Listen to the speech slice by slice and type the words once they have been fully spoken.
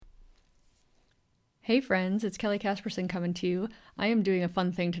Hey friends, it's Kelly Casperson coming to you. I am doing a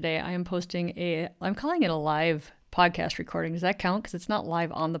fun thing today. I'm calling it a live podcast recording. Does that count? Because it's not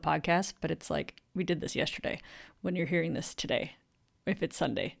live on the podcast, but it's like we did this yesterday when you're hearing this today, if it's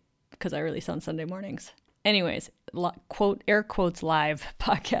Sunday, because I release on Sunday mornings. Anyways, quote, air quotes, live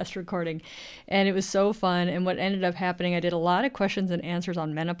podcast recording. And it was so fun. And what ended up happening, I did a lot of questions and answers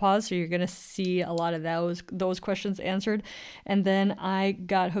on menopause. So you're going to see a lot of those questions answered. And then I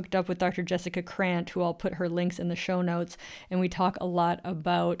got hooked up with Dr. Jessica Krant, who I'll put her links in the show notes. And we talk a lot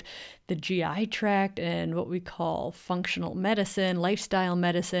about the GI tract and what we call functional medicine, lifestyle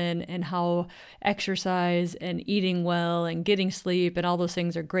medicine, and how exercise and eating well and getting sleep and all those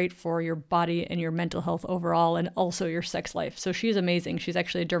things are great for your body and your mental health overall, and also your sex life. So she's amazing. She's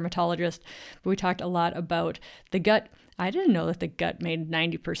actually a dermatologist. But we talked a lot about the gut. I didn't know that the gut made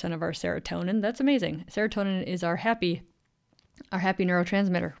 90% of our serotonin. That's amazing. Serotonin is our happy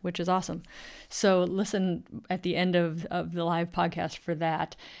neurotransmitter, which is awesome. So listen at the end of the live podcast for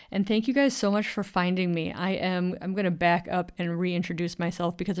that. And thank you guys so much for finding me. I'm going to back up and reintroduce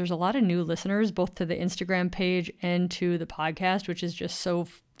myself because there's a lot of new listeners, both to the Instagram page and to the podcast, which is just so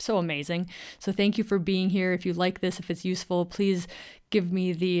amazing. So thank you for being here. If you like this, if it's useful, please give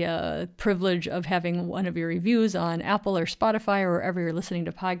me the privilege of having one of your reviews on Apple or Spotify or wherever you're listening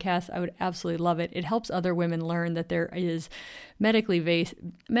to podcasts. I would absolutely love it. It helps other women learn that there is medically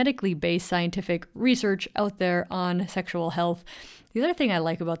based scientific research out there on sexual health. The other thing I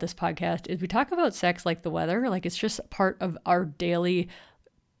like about this podcast is we talk about sex like the weather, like it's just part of our daily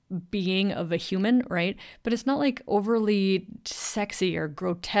being of a human, right? But it's not like overly sexy or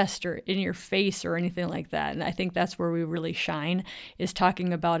grotesque or in your face or anything like that. And I think that's where we really shine, is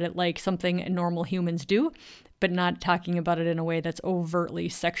talking about it like something normal humans do, but not talking about it in a way that's overtly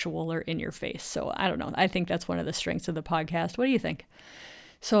sexual or in your face. So I don't know. I think that's one of the strengths of the podcast. What do you think?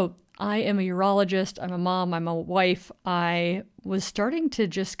 So I am a urologist, I'm a mom, I'm a wife. I was starting to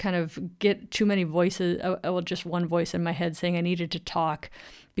just kind of get too many voices, just one voice in my head saying I needed to talk,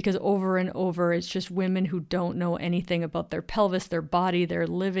 because over and over it's just women who don't know anything about their pelvis, their body, their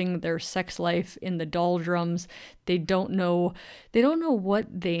living their sex life in the doldrums. They don't know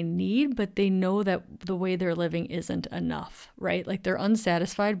what they need, but they know that the way they're living isn't enough, right? Like they're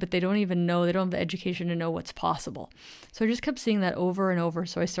unsatisfied, but they don't have the education to know what's possible. So I just kept seeing that over and over.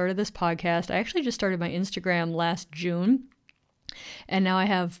 So I started this podcast. I actually just started my Instagram last June. And now I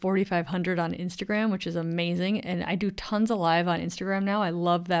have 4,500 on Instagram, which is amazing. And I do tons of live on Instagram now. I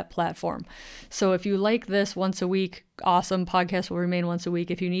love that platform. So if you like this once a week, awesome. Podcast will remain once a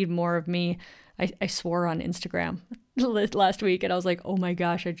week. If you need more of me, I swore on Instagram last week. And I was like, oh my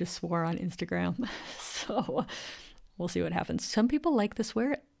gosh, I just swore on Instagram. So we'll see what happens. Some people like the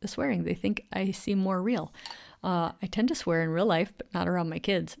swearing. They think I seem more real. I tend to swear in real life, but not around my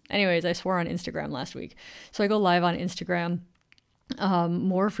kids. Anyways, I swore on Instagram last week. So I go live on Instagram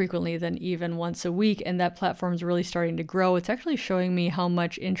more frequently than even once a week, and that platform is really starting to grow. It's actually showing me how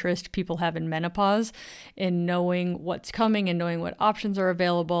much interest people have in menopause, in knowing what's coming and knowing what options are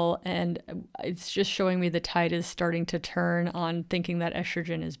available, and it's just showing me the tide is starting to turn on thinking that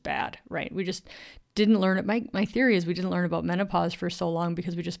estrogen is bad, right? We just didn't learn it. My theory is we didn't learn about menopause for so long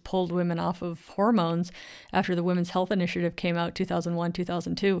because we just pulled women off of hormones after the Women's Health Initiative came out 2001,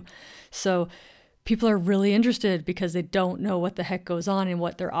 2002. So people are really interested because they don't know what the heck goes on and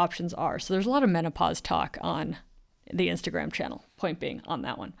what their options are. So there's a lot of menopause talk on the Instagram channel, point being on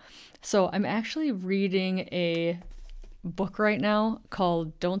that one. So I'm actually reading a book right now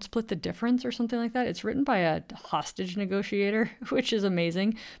called Don't Split the Difference or something like that. It's written by a hostage negotiator, which is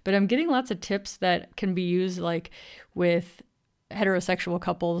amazing. But I'm getting lots of tips that can be used like with heterosexual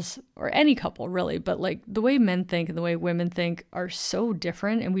couples or any couple really, but like the way men think and the way women think are so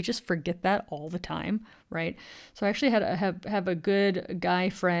different, and we just forget that all the time, right? So I actually have a good guy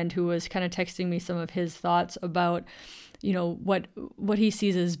friend who was kind of texting me some of his thoughts about, what he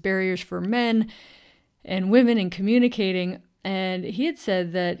sees as barriers for men and women in communicating, and he had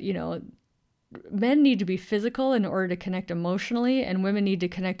said that men need to be physical in order to connect emotionally, and women need to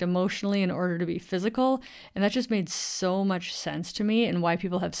connect emotionally in order to be physical. And that just made so much sense to me, and why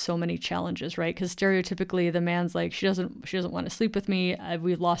people have so many challenges, right? Because stereotypically the man's like, she doesn't want to sleep with me.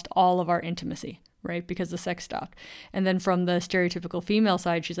 We've lost all of our intimacy, right? Because the sex stopped. And then from the stereotypical female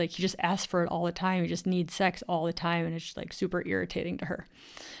side, she's like, he just asks for it all the time. He just needs sex all the time. And it's just like super irritating to her.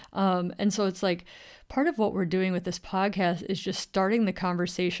 And so it's like part of what we're doing with this podcast is just starting the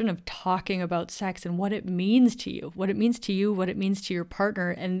conversation of talking about sex and what it means to you, what it means to your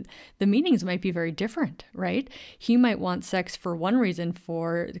partner. And the meanings might be very different, right? He might want sex for one reason,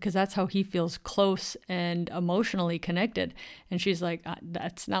 because that's how he feels close and emotionally connected. And she's like,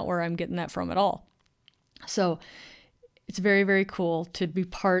 that's not where I'm getting that from at all. So it's very, very cool to be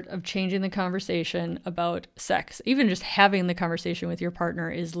part of changing the conversation about sex. Even just having the conversation with your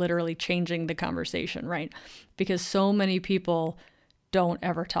partner is literally changing the conversation, right? Because so many people don't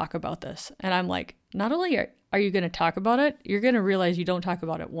ever talk about this. And I'm like, not only are you going to talk about it, you're going to realize you don't talk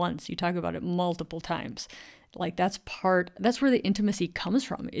about it once, you talk about it multiple times. Like that's where the intimacy comes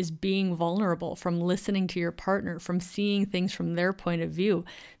from, is being vulnerable, from listening to your partner, from seeing things from their point of view.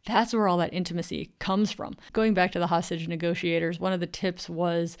 That's where all that intimacy comes from. Going back to the hostage negotiators, one of the tips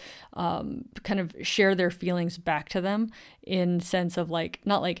was kind of share their feelings back to them, in sense of like,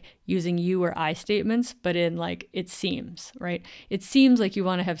 not like using you or I statements, but in like, it seems, right? It seems like you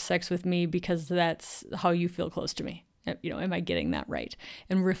want to have sex with me because that's how you feel close to me. Am I getting that right?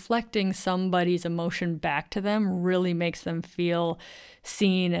 And reflecting somebody's emotion back to them really makes them feel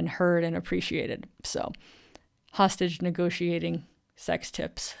seen and heard and appreciated. So, hostage negotiating sex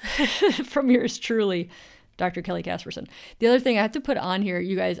tips from yours truly, Dr. Kelly Casperson. The other thing I have to put on here,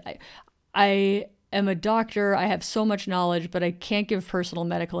 you guys, I am a doctor. I have so much knowledge, but I can't give personal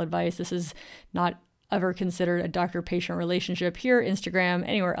medical advice. This is not ever considered a doctor-patient relationship here, Instagram,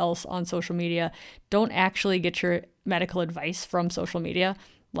 anywhere else on social media. Don't actually get your medical advice from social media.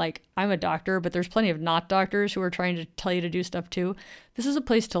 Like, I'm a doctor, but there's plenty of not doctors who are trying to tell you to do stuff too. This is a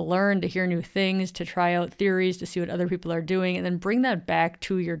place to learn, to hear new things, to try out theories, to see what other people are doing, and then bring that back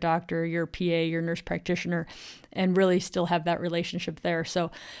to your doctor, your PA, your nurse practitioner, and really still have that relationship there.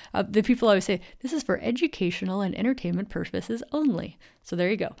 So the people always say, this is for educational and entertainment purposes only. So there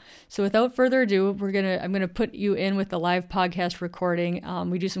you go. So without further ado, I'm gonna put you in with the live podcast recording.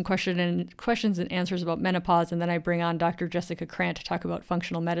 We do some questions and answers about menopause, and then I bring on Dr. Jessica Krant to talk about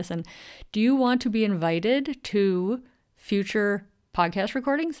functional medicine. Do you want to be invited to future podcast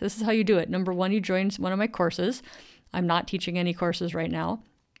recordings? This is how you do it. Number one, you join one of my courses. I'm not teaching any courses right now.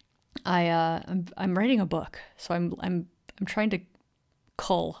 I'm writing a book, so I'm trying to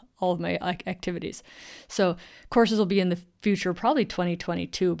cull all of my activities. So courses will be in the future, probably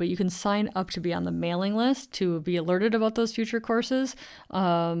 2022, but you can sign up to be on the mailing list to be alerted about those future courses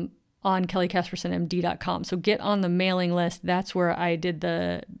on kellycaspersonmd.com. So get on the mailing list. That's where I did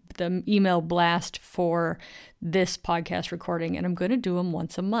the email blast for this podcast recording, and I'm going to do them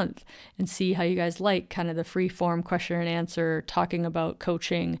once a month and see how you guys like kind of the free form question and answer, talking about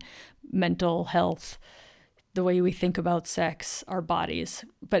coaching, mental health, the way we think about sex, our bodies,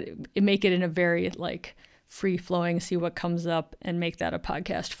 but make it in a very like free flowing, see what comes up, and make that a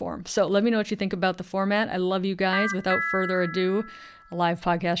podcast form. So let me know what you think about the format. I love you guys. Without further ado, a live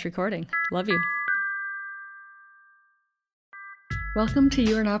podcast recording. Love you. Welcome to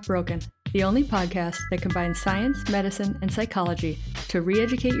You Are Not Broken, the only podcast that combines science, medicine, and psychology to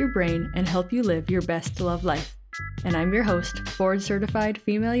re-educate your brain and help you live your best love life. And I'm your host, board-certified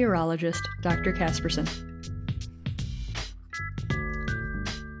female urologist, Dr. Casperson.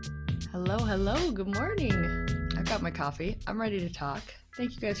 Hello, good morning. I've got my coffee. I'm ready to talk.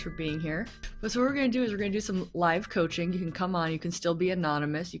 Thank you guys for being here. But so what we're going to do is we're going to do some live coaching. You can come on. You can still be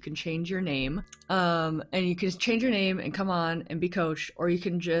anonymous. You can change your name. And you can just change your name and come on and be coached. Or you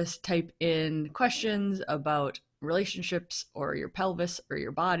can just type in questions about relationships or your pelvis or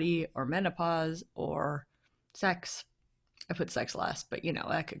your body or menopause or sex. I put sex last, but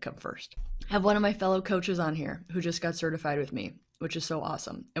that could come first. I have one of my fellow coaches on here who just got certified with me, which is so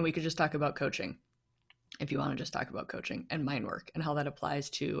awesome. And we could just talk about coaching, if you want to just talk about coaching and mind work and how that applies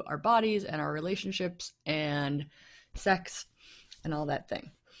to our bodies and our relationships and sex and all that thing.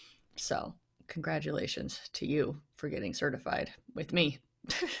 So congratulations to you for getting certified with me.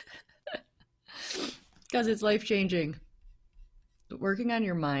 Because it's life-changing. Working on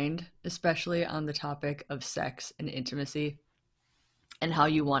your mind, especially on the topic of sex and intimacy and how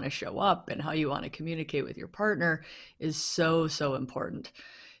you want to show up and how you want to communicate with your partner, is so, so important.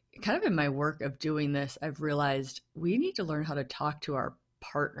 Kind of in my work of doing this, I've realized we need to learn how to talk to our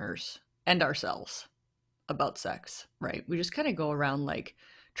partners and ourselves about sex, right? We just kind of go around like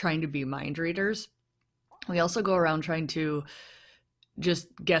trying to be mind readers. We also go around trying to just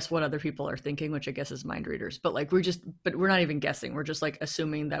guess what other people are thinking, which I guess is mind readers. But like but we're not even guessing. We're just like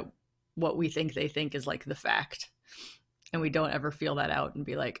assuming that what we think they think is like the fact. And we don't ever feel that out and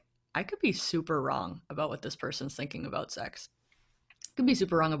be like, I could be super wrong about what this person's thinking about sex. Could be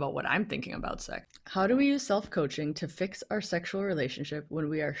super wrong about what I'm thinking about sex. How do we use self-coaching to fix our sexual relationship when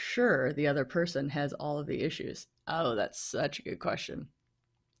we are sure the other person has all of the issues? Oh, that's such a good question.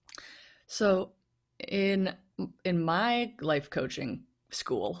 So in my life coaching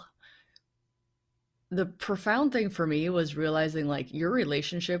school, the profound thing for me was realizing like your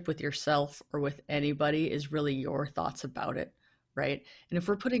relationship with yourself or with anybody is really your thoughts about it, right? And if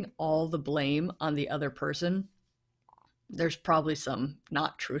we're putting all the blame on the other person, there's probably some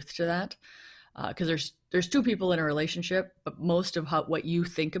not truth to that, because there's two people in a relationship, but most of what you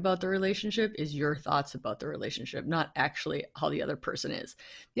think about the relationship is your thoughts about the relationship, not actually how the other person is.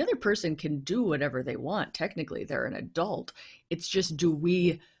 The other person can do whatever they want. Technically, they're an adult. It's just, do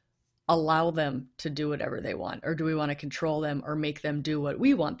we allow them to do whatever they want, or do we want to control them or make them do what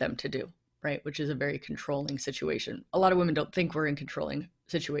we want them to do, right? Which is a very controlling situation. A lot of women don't think we're in controlling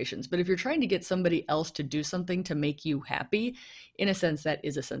situations, but if you're trying to get somebody else to do something to make you happy, in a sense, that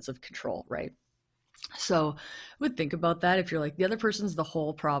is a sense of control, right? So I would think about that. If you're like, the other person's the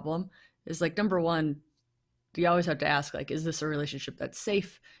whole problem, is like, number one, you always have to ask, like, is this a relationship that's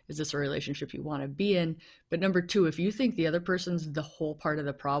safe? Is this a relationship you want to be in? But number two, if you think the other person's the whole part of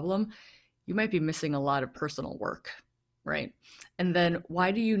the problem, you might be missing a lot of personal work, right? And then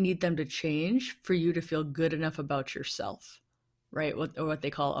why do you need them to change for you to feel good enough about yourself, right? What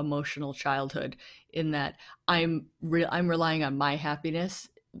they call emotional childhood, in that I'm relying on my happiness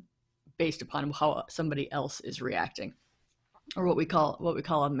based upon how somebody else is reacting, or what we call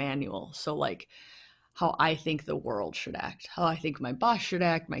a manual. So like, how I think the world should act, how I think my boss should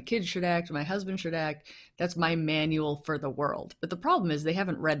act, my kids should act, my husband should act. That's my manual for the world. But the problem is they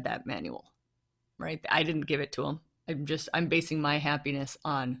haven't read that manual, right? I didn't give it to them. I'm basing my happiness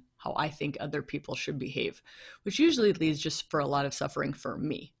on how I think other people should behave, which usually leads just for a lot of suffering for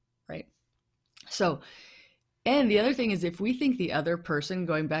me, right? So, and the other thing is, if we think the other person,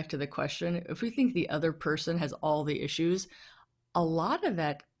 going back to the question, if we think the other person has all the issues, a lot of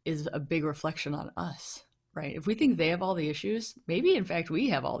that is a big reflection on us, right? If we think they have all the issues, maybe in fact we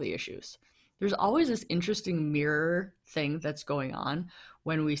have all the issues. There's always this interesting mirror thing that's going on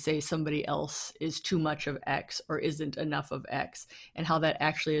when we say somebody else is too much of X or isn't enough of X, and how that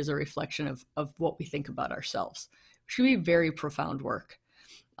actually is a reflection of what we think about ourselves, which can be very profound work.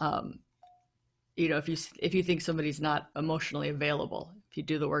 If you think somebody's not emotionally available, if you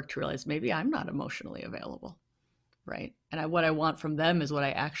do the work to realize, maybe I'm not emotionally available, right? And what I want from them is what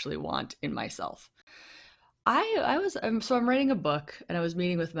I actually want in myself. So I'm writing a book, and I was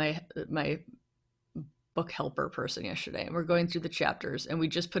meeting with my book helper person yesterday, and we're going through the chapters, and we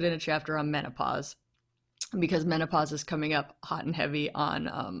just put in a chapter on menopause, because menopause is coming up hot and heavy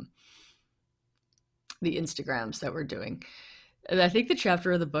on the Instagrams that we're doing. And I think the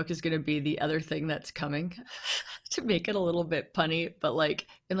chapter of the book is going to be the other thing that's coming, to make it a little bit punny. But like,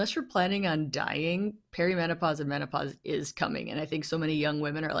 unless you're planning on dying, perimenopause and menopause is coming. And I think so many young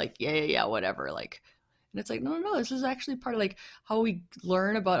women are like, yeah, whatever. Like, and it's like, no, this is actually part of like how we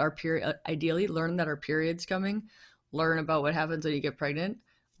learn about our period. Ideally, learn that our period's coming, learn about what happens when you get pregnant,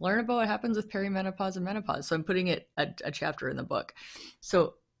 learn about what happens with perimenopause and menopause. So I'm putting a chapter in the book.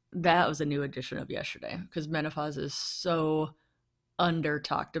 So that was a new edition of yesterday, because menopause is so under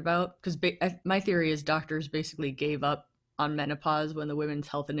talked about, because my theory is doctors basically gave up on menopause when the Women's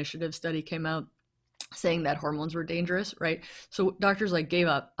Health Initiative study came out, saying that hormones were dangerous, right? So doctors like gave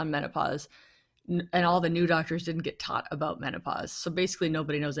up on menopause, and all the new doctors didn't get taught about menopause. So basically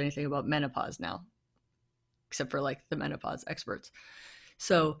nobody knows anything about menopause now, except for like the menopause experts.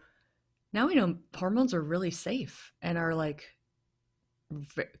 So now we know hormones are really safe and are like,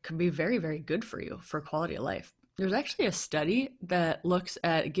 can be very, very good for you for quality of life. There's actually a study that looks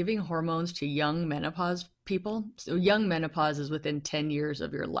at giving hormones to young menopause people. So young menopause is within 10 years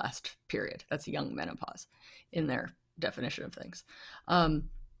of your last period. That's young menopause in their definition of things.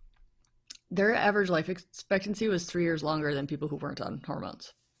 Their average life expectancy was 3 years longer than people who weren't on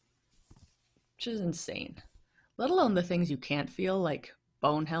hormones, which is insane. Let alone the things you can't feel, like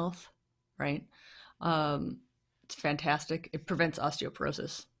bone health, right? It's fantastic. It prevents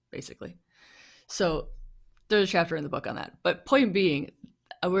osteoporosis, basically. So there's a chapter in the book on that. But point being,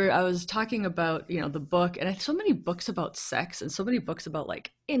 I was talking about, the book, and I have so many books about sex and so many books about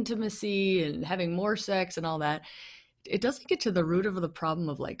like intimacy and having more sex and all that. It doesn't get to the root of the problem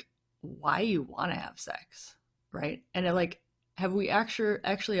of like why you want to have sex, right? And have we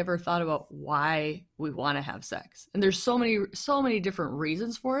actually ever thought about why we want to have sex? And there's so many different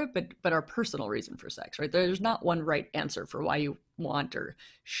reasons for it, but our personal reason for sex, right? There's not one right answer for why you want or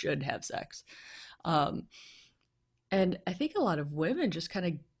should have sex. And I think a lot of women just kind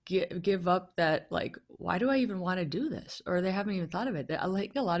of give up that, like, why do I even want to do this? Or they haven't even thought of it. I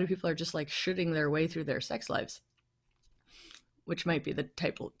think a lot of people are just like shitting their way through their sex lives, which might be the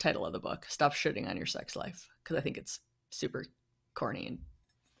title of the book, Stop Shitting on Your Sex Life, because I think it's super corny and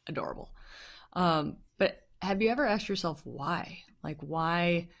adorable. But have you ever asked yourself why? Like,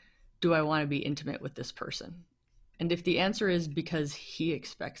 why do I want to be intimate with this person? And if the answer is because he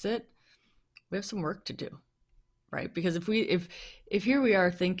expects it, we have some work to do, right? Because if here we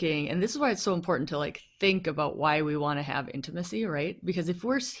are thinking, and this is why it's so important to like think about why we want to have intimacy, right? Because if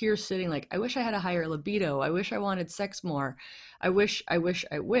we're here sitting like, I wish I had a higher libido, I wish I wanted sex more, I wish,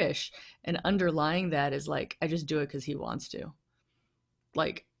 and underlying that is like, I just do it because he wants to.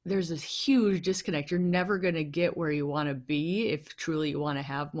 Like, there's this huge disconnect. You're never going to get where you want to be if truly you want to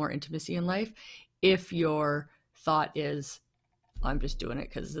have more intimacy in life, if your thought is, I'm just doing it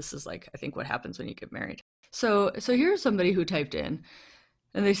because this is like, I think what happens when you get married. So here's somebody who typed in,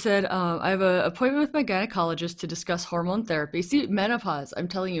 and they said, I have an appointment with my gynecologist to discuss hormone therapy. See, menopause, I'm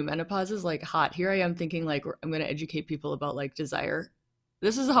telling you, menopause is like hot. Here I am thinking like, I'm going to educate people about like desire.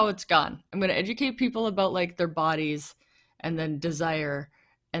 This is how it's gone. I'm going to educate people about like their bodies and then desire.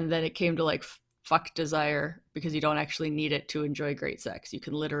 And then it came to like, fuck desire, because you don't actually need it to enjoy great sex. You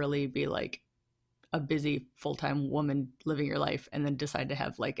can literally be like a busy full-time woman living your life and then decide to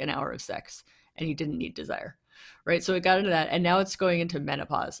have like an hour of sex, and you didn't need desire, right? So it got into that, and now it's going into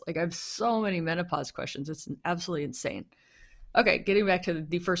menopause. Like, I have so many menopause questions. It's absolutely insane. Okay, getting back to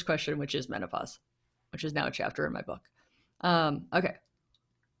the first question, which is menopause, which is now a chapter in my book. Okay.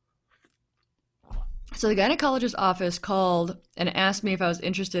 So the gynecologist's office called and asked me if I was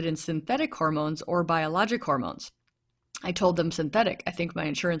interested in synthetic hormones or biologic hormones. I told them synthetic. I think my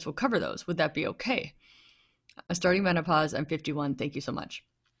insurance will cover those. Would that be okay? I'm starting menopause. I'm 51. Thank you so much.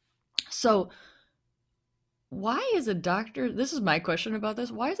 So why is a doctor, this is my question about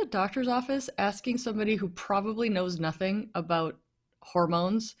this, why is a doctor's office asking somebody who probably knows nothing about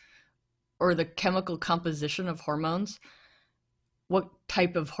hormones or the chemical composition of hormones what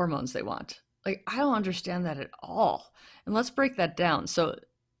type of hormones they want? Like, I don't understand that at all. And let's break that down. So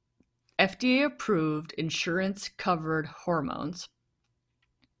FDA approved, insurance covered hormones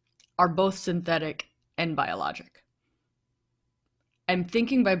are both synthetic and biologic. I'm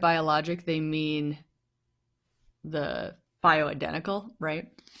thinking by biologic, they mean the bioidentical, right?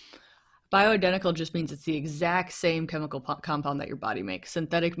 Bioidentical just means it's the exact same chemical compound that your body makes.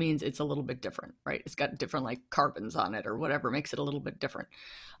 Synthetic means it's a little bit different, right? It's got different like carbons on it or whatever makes it a little bit different.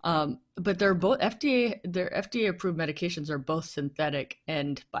 But they're both their FDA approved medications are both synthetic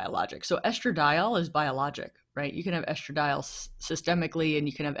and biologic. So estradiol is biologic, right? You can have estradiol systemically and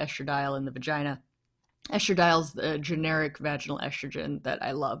you can have estradiol in the vagina. Estradiol is the generic vaginal estrogen that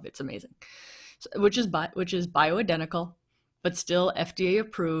I love. It's amazing. So, which is bioidentical, but still FDA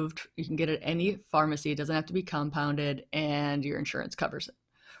approved. You can get it at any pharmacy. It doesn't have to be compounded, and your insurance covers it,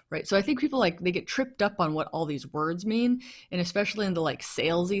 right? So I think people like, they get tripped up on what all these words mean, and especially in the like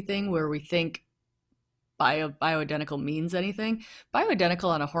salesy thing where we think bioidentical means anything. Bioidentical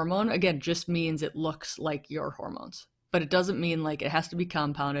on a hormone, again, just means it looks like your hormones. But it doesn't mean like it has to be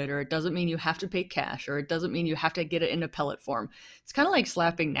compounded, or it doesn't mean you have to pay cash, or it doesn't mean you have to get it in a pellet form. It's kind of like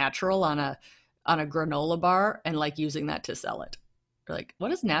slapping natural on a granola bar and like using that to sell it. You're like, what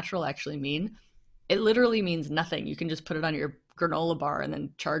does natural actually mean? It literally means nothing. You can just put it on your granola bar and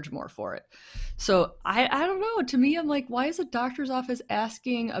then charge more for it. So I don't know. To me, I'm like, why is a doctor's office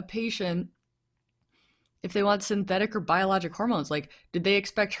asking a patient if they want synthetic or biologic hormones? Like, did they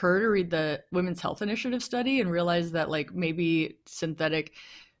expect her to read the Women's Health Initiative study and realize that like maybe synthetic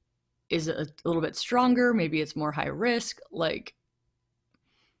is a little bit stronger, maybe it's more high risk? Like,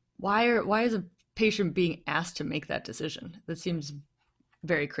 why is a patient being asked to make that decision? That seems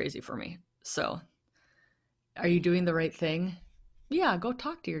very crazy for me. So, are you doing the right thing? Yeah, go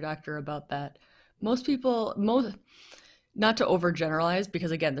talk to your doctor about that. Most people, not to overgeneralize, because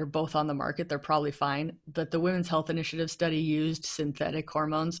again, they're both on the market, they're probably fine, but the Women's Health Initiative study used synthetic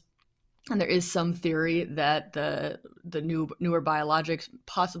hormones. And there is some theory that the newer biologics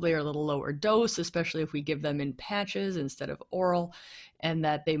possibly are a little lower dose, especially if we give them in patches instead of oral, and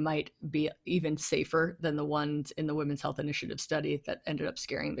that they might be even safer than the ones in the Women's Health Initiative study that ended up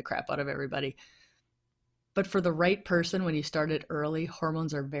scaring the crap out of everybody. But for the right person, when you start it early,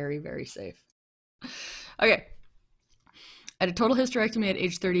 hormones are very, very safe. Okay. I had a total hysterectomy at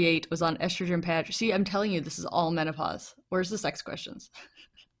age 38, was on estrogen patch. See, I'm telling you, this is all menopause. Where's the sex questions?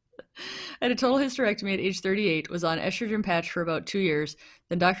 I had a total hysterectomy at age 38, was on estrogen patch for about 2 years.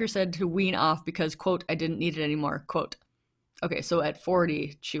 The doctor said to wean off because, quote, I didn't need it anymore, quote. Okay, so at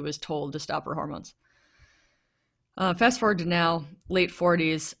 40, she was told to stop her hormones. Fast forward to now, late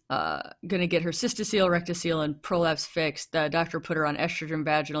 40s, gonna get her cystocele, rectocele, and prolapse fixed. The doctor put her on estrogen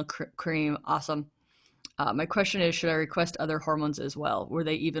vaginal cream. Awesome. My question is, should I request other hormones as well? Will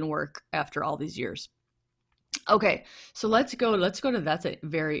they even work after all these years? Okay, so let's go to, that's a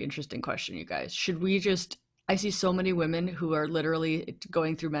very interesting question, you guys. Should we just, I see so many women who are literally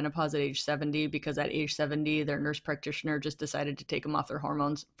going through menopause at age 70 because at age 70, their nurse practitioner just decided to take them off their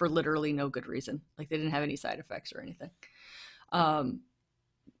hormones for literally no good reason. Like they didn't have any side effects or anything. Um,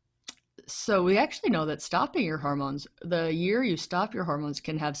 so we actually know that stopping your hormones, the year you stop your hormones,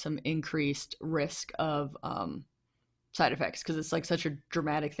 can have some increased risk of side effects because it's like such a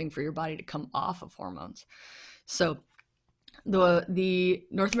dramatic thing for your body to come off of hormones. So the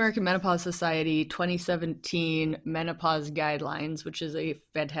North American Menopause Society 2017 menopause guidelines, which is a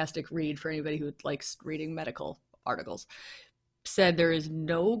fantastic read for anybody who likes reading medical articles, said there is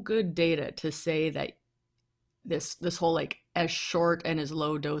no good data to say that this whole like as short and as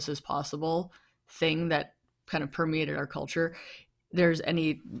low dose as possible thing that kind of permeated our culture, there's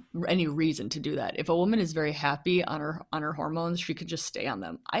any reason to do that. If a woman is very happy on her hormones, she could just stay on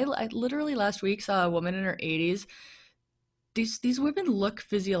them. I literally last week saw a woman in her 80s. These women look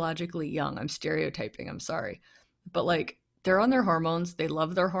physiologically young. I'm stereotyping, I'm sorry. But like they're on their hormones, they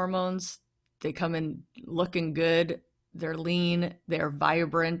love their hormones, they come in looking good, they're lean, they're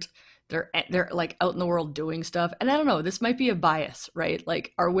vibrant, they're like out in the world doing stuff. And I don't know, this might be a bias, right?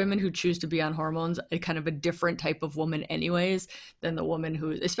 Like are women who choose to be on hormones a kind of a different type of woman anyways than the woman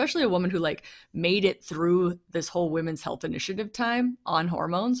who, especially a woman who like made it through this whole women's health initiative time on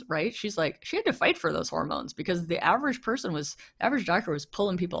hormones, right? She's like, she had to fight for those hormones because the average doctor was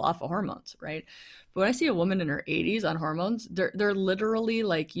pulling people off of hormones, right? But when I see a woman in her 80s on hormones, they're literally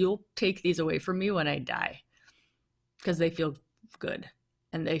like, you'll take these away from me when I die because they feel good.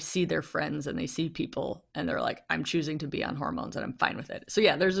 And they see their friends and they see people and they're like, I'm choosing to be on hormones and I'm fine with it. So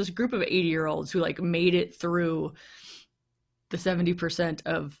yeah, there's this group of 80-year-olds who like made it through the 70%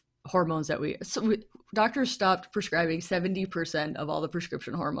 of hormones that doctors stopped prescribing 70% of all the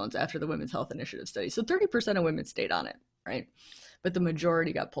prescription hormones after the Women's Health Initiative study. So 30% of women stayed on it, right? But the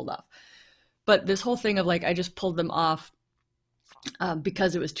majority got pulled off. But this whole thing of like, I just pulled them off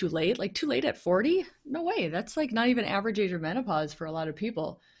because it was too late, like too late at 40? No way. That's like not even average age of menopause for a lot of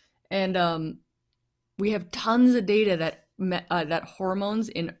people. And we have tons of data that hormones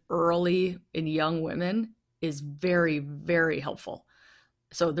in young women is very, very helpful.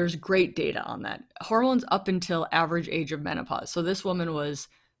 So there's great data on that. Hormones up until average age of menopause. So this woman was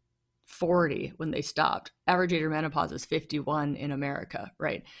 40 when they stopped. Average age of menopause is 51 in America,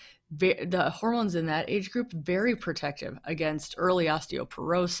 right? The hormones in that age group very protective against early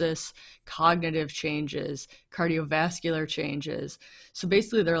osteoporosis, cognitive changes, cardiovascular changes. So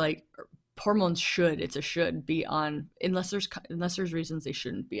basically they're like hormones should be on unless there's reasons they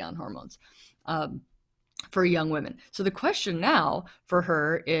shouldn't be on hormones for young women. So the question now for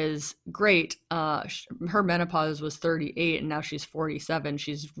her is great. Her menopause was 38 and now she's 47.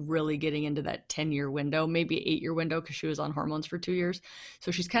 She's really getting into that 10-year window, maybe 8-year window because she was on hormones for 2 years.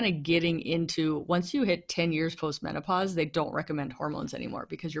 So she's kind of getting into, once you hit 10 years post-menopause, they don't recommend hormones anymore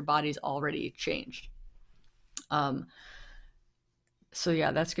because your body's already changed. So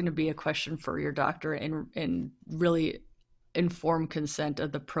yeah, that's going to be a question for your doctor and really informed consent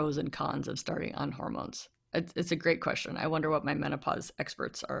of the pros and cons of starting on hormones. It's a great question. I wonder what my menopause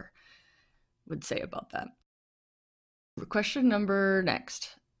experts would say about that. Question number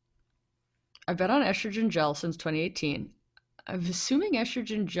next. I've been on estrogen gel since 2018. I'm assuming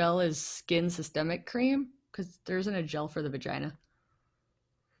estrogen gel is skin systemic cream because there isn't a gel for the vagina.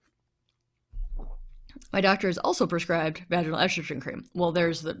 My doctor has also prescribed vaginal estrogen cream. Well,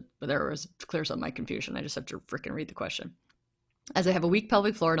 there clears up my confusion. I just have to freaking read the question. As I have a weak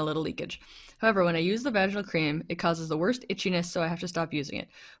pelvic floor and a little leakage. However, when I use the vaginal cream, it causes the worst itchiness, so I have to stop using it.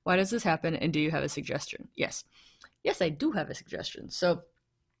 Why does this happen, and do you have a suggestion? Yes, I do have a suggestion. So,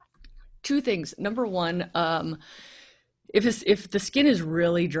 two things. Number one, if the skin is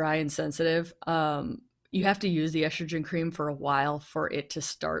really dry and sensitive, you have to use the estrogen cream for a while for it to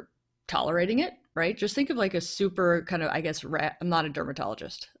start tolerating it, right? Just think of like a super kind of, I guess, I'm not a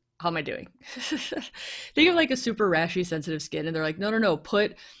dermatologist. How am I doing? Think of like a super rashy sensitive skin and they're like, no,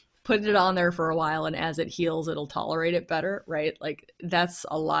 put it on there for a while and as it heals, it'll tolerate it better, right? Like that's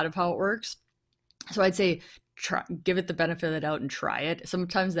a lot of how it works. So I'd say give it the benefit of the doubt and try it.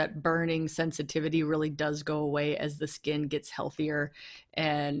 Sometimes that burning sensitivity really does go away as the skin gets healthier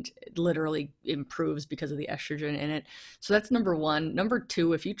and it literally improves because of the estrogen in it. So that's number one. Number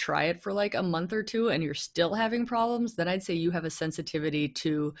two, if you try it for like a month or two and you're still having problems, then I'd say you have a sensitivity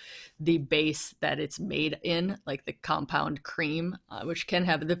to the base that it's made in, like the compound cream, which can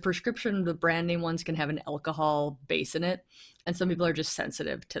have the brand name ones can have an alcohol base in it. And some people are just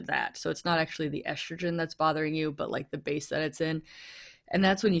sensitive to that. So it's not actually the estrogen that's bothering you, but like the base that it's in. And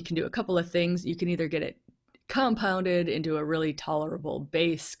that's when you can do a couple of things. You can either get it compounded into a really tolerable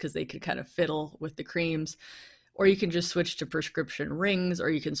base because they could kind of fiddle with the creams. Or you can just switch to prescription rings, or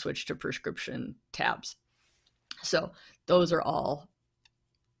you can switch to prescription tabs. So those are all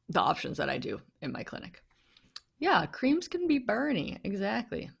the options that I do in my clinic. Yeah, creams can be burny.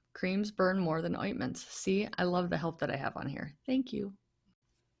 Exactly. Creams burn more than ointments. See, I love the help that I have on here. Thank you.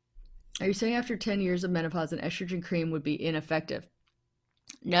 Are you saying after 10 years of menopause, an estrogen cream would be ineffective?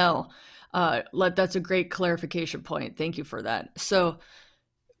 No. That's a great clarification point. Thank you for that. So,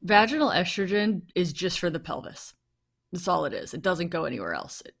 vaginal estrogen is just for the pelvis. That's all it is. It doesn't go anywhere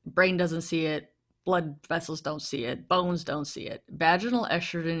else. Brain doesn't see it. Blood vessels don't see it. Bones don't see it. Vaginal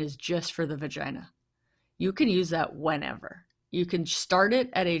estrogen is just for the vagina. You can use that whenever. You can start it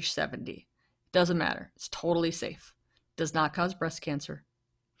at age 70. Doesn't matter. It's totally safe. Does not cause breast cancer.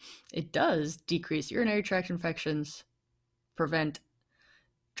 It does decrease urinary tract infections, prevent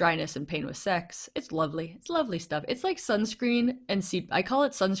dryness and pain with sex. It's lovely. It's lovely stuff. It's like sunscreen and I call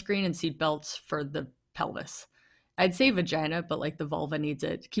it sunscreen and seatbelts for the pelvis. I'd say vagina, but like the vulva needs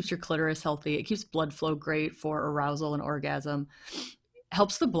it. It keeps your clitoris healthy. It keeps blood flow great for arousal and orgasm.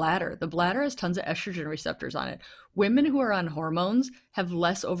 Helps the bladder. The bladder has tons of estrogen receptors on it. Women who are on hormones have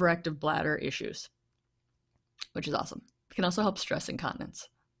less overactive bladder issues, which is awesome. It can also help stress incontinence.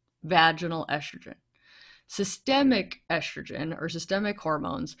 Vaginal estrogen. Systemic estrogen or systemic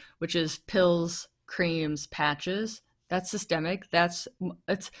hormones, which is pills, creams, patches, that's systemic.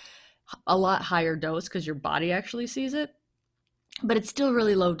 It's a lot higher dose because your body actually sees it, but it's still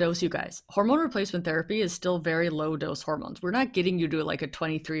really low dose, you guys. Hormone replacement therapy is still very low dose hormones. We're not getting you to like a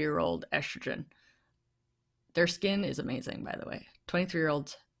 23-year-old estrogen. Their skin is amazing, by the way.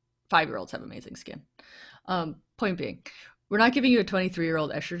 23-year-olds, 5-year-olds have amazing skin. Point being, we're not giving you a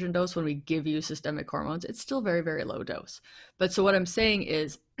 23-year-old estrogen dose when we give you systemic hormones. It's still very, very low dose. But so what I'm saying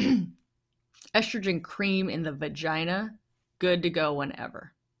is estrogen cream in the vagina, good to go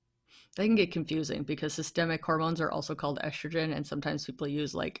whenever. They can get confusing because systemic hormones are also called estrogen, and sometimes people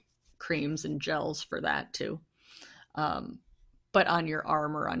use like creams and gels for that too. But on your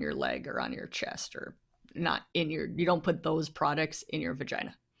arm or on your leg or on your chest, or not in you don't put those products in your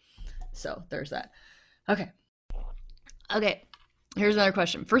vagina. So there's that. Okay, here's another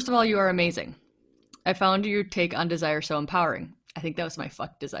question. First of all, you are amazing. I found your take on desire so empowering. I think that was my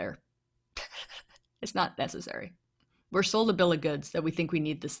fuck desire. It's not necessary. We're sold a bill of goods that we think we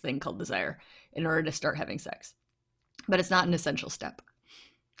need this thing called desire in order to start having sex. But it's not an essential step.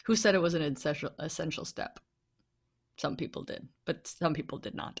 Who said it was an essential step? Some people did, but some people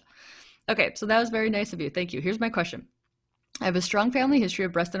did not. Okay, so that was very nice of you. Thank you. Here's my question. I have a strong family history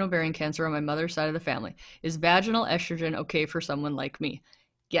of breast and ovarian cancer on my mother's side of the family. Is vaginal estrogen okay for someone like me?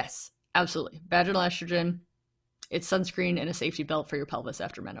 Yes, absolutely. Vaginal estrogen, it's sunscreen and a safety belt for your pelvis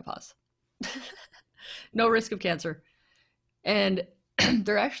after menopause. No risk of cancer. And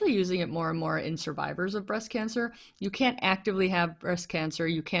they're actually using it more and more in survivors of breast cancer. You can't actively have breast cancer.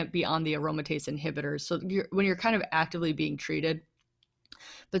 You can't be on the aromatase inhibitors. So when you're kind of actively being treated,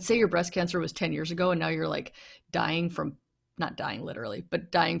 but say your breast cancer was 10 years ago and now you're like dying from, not dying literally,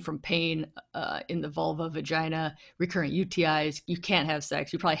 but dying from pain in the vulva, vagina, recurrent UTIs, you can't have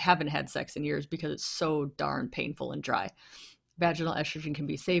sex. You probably haven't had sex in years because it's so darn painful and dry. Vaginal estrogen can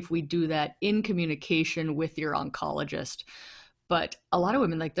be safe. We do that in communication with your oncologist. But a lot of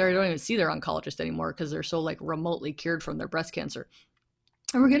women, like, they don't even see their oncologist anymore because they're so like remotely cured from their breast cancer.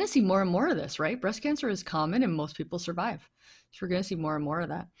 And we're going to see more and more of this, right? Breast cancer is common and most people survive. So we're going to see more and more of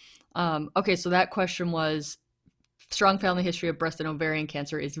that. Okay, so that question was, strong family history of breast and ovarian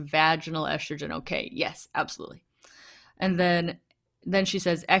cancer. Is vaginal estrogen okay? Yes, absolutely. And then she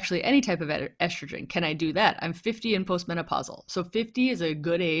says, actually, any type of estrogen. Can I do that? I'm 50 and postmenopausal. So 50 is a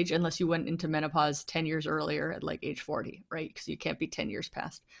good age unless you went into menopause 10 years earlier at like age 40, right? Because you can't be 10 years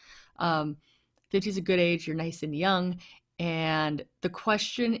past. 50 is a good age. You're nice and young. And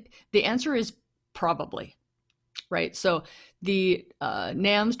the answer is probably, right? So the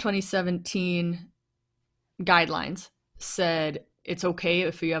NAMS 2017 guidelines said it's okay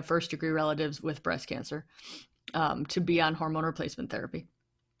if you have first degree relatives with breast cancer to be on hormone replacement therapy.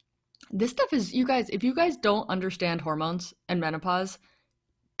 This stuff is, you guys, if you guys don't understand hormones and menopause,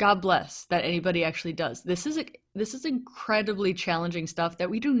 God bless that anybody actually does. This is incredibly challenging stuff that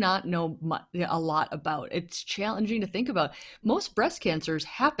we do not know a lot about. It's challenging to think about. Most breast cancers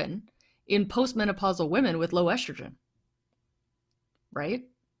happen in postmenopausal women with low estrogen, right?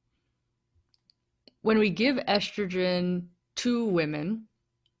 When we give estrogen to women,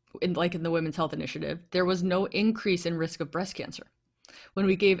 like in the Women's Health Initiative, there was no increase in risk of breast cancer. When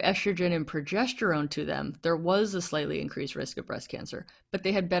we gave estrogen and progesterone to them, there was a slightly increased risk of breast cancer, but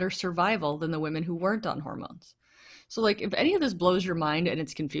they had better survival than the women who weren't on hormones. So, like, if any of this blows your mind and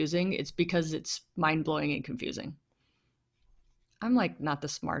it's confusing, it's because it's mind-blowing and confusing. I'm like not the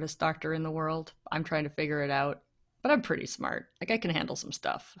smartest doctor in the world. I'm trying to figure it out, but I'm pretty smart. Like, I can handle some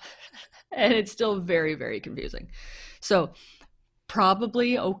stuff. And it's still very, very confusing. So,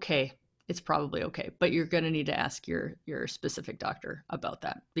 probably okay. It's probably okay, but you're going to need to ask your specific doctor about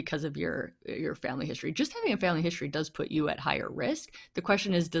that because of your family history. Just having a family history does put you at higher risk. The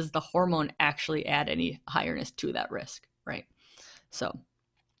question is, does the hormone actually add any higherness to that risk, right? So,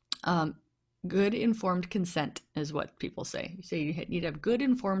 good informed consent is what people say. You say you need to have good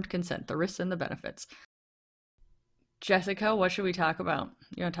informed consent, the risks and the benefits. Jessica, what should we talk about?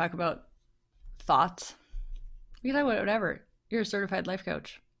 You want to talk about thoughts? We can talk about whatever. You're a certified life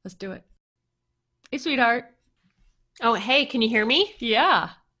coach. Let's do it. Hey, sweetheart. Oh, hey, can you hear me? Yeah.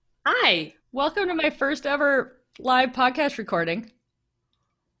 Hi. Welcome to my first ever live podcast recording.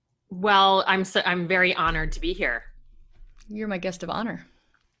 Well, I'm very honored to be here. You're my guest of honor.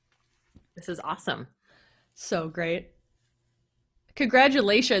 This is awesome. So great.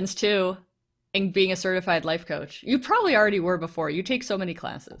 Congratulations, too, in being a certified life coach. You probably already were before. You take so many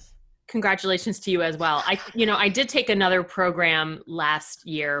classes. Congratulations to you as well. I did take another program last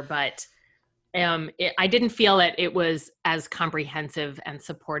year, but I didn't feel that it was as comprehensive and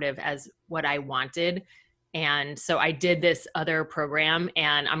supportive as what I wanted. And so I did this other program,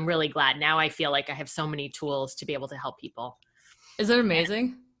 and I'm really glad. Now I feel like I have so many tools to be able to help people. Is that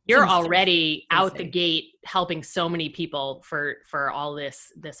amazing? You're already out the gate helping so many people for all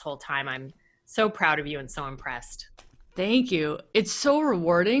this whole time. I'm so proud of you and so impressed. Thank you. It's so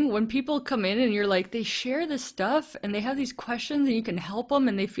rewarding when people come in and you're like, they share this stuff and they have these questions and you can help them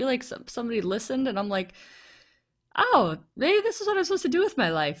and they feel like somebody listened. And I'm like, oh, maybe this is what I'm supposed to do with my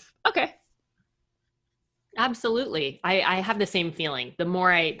life. Okay. Absolutely. I have the same feeling. The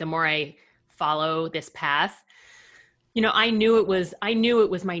more I follow this path, I knew it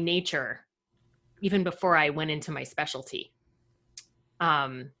was my nature even before I went into my specialty.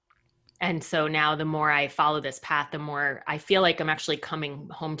 And so now the more I follow this path, the more I feel like I'm actually coming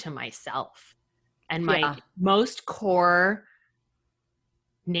home to myself and my most core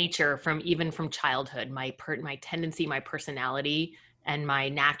nature from childhood, my tendency, my personality, and my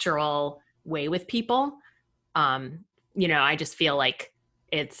natural way with people. I just feel like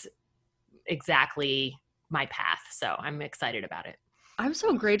it's exactly my path. So I'm excited about it. I'm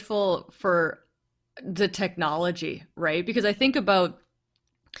so grateful for the technology, right? Because I think about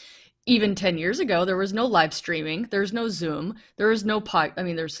even 10 years ago, there was no live streaming. There's no Zoom. There is no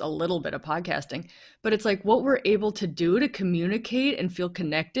there's a little bit of podcasting, but it's like what we're able to do to communicate and feel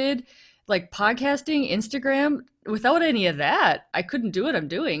connected, like podcasting, Instagram, without any of that, I couldn't do what I'm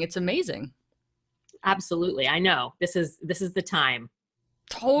doing. It's amazing. Absolutely. I know this is the time.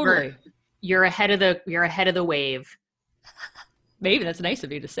 Totally. You're ahead of the wave. Maybe that's nice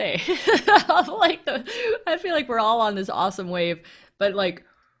of you to say. I feel like we're all on this awesome wave, but like,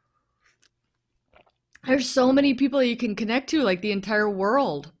 there's so many people that you can connect to, like the entire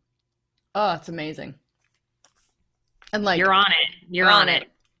world. Oh, it's amazing. And like, you're on it. You're on it.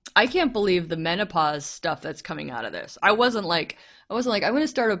 I can't believe the menopause stuff that's coming out of this. I wasn't like, I'm going to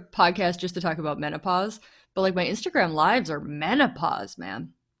start a podcast just to talk about menopause, but like my Instagram lives are menopause, man.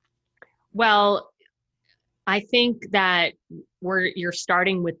 Well, I think that you're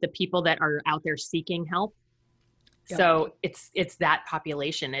starting with the people that are out there seeking help. Yep. So it's that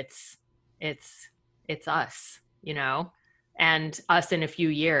population. It's us, and us in a few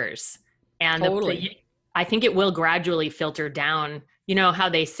years. And totally. I think it will gradually filter down. You know how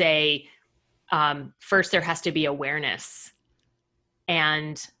they say, first there has to be awareness,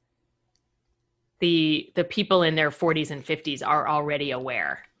 and the people in their 40s and 50s are already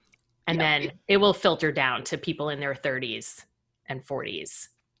aware. And then it will filter down to people in their 30s and 40s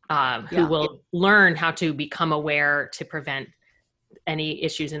who will learn how to become aware to prevent any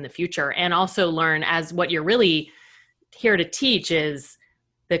issues in the future, and also learn, as what you're really here to teach is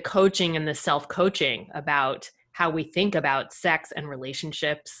the coaching and the self-coaching about how we think about sex and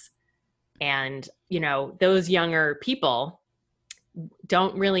relationships. And, those younger people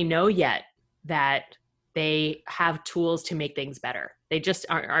don't really know yet that they have tools to make things better. They just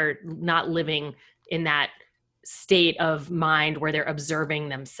are not living in that state of mind where they're observing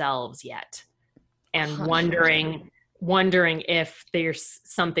themselves yet and wondering if there's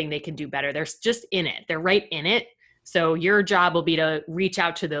something they can do better. They're just in it. They're right in it. So your job will be to reach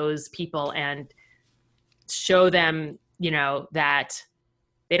out to those people and show them, that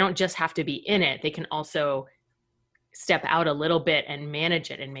they don't just have to be in it. They can also step out a little bit and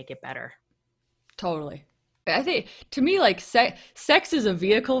manage it and make it better. Totally. I think to me, like sex is a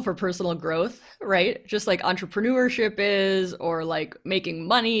vehicle for personal growth, right? Just like entrepreneurship is, or like making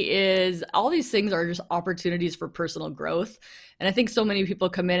money is. All these things are just opportunities for personal growth. And I think so many people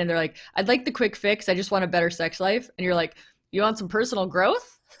come in and they're like, I'd like the quick fix. I just want a better sex life. And you're like, you want some personal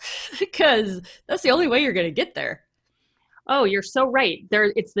growth? Because that's the only way you're going to get there. Oh, you're so right.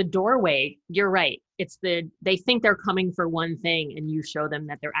 It's the doorway. You're right. They think they're coming for one thing and you show them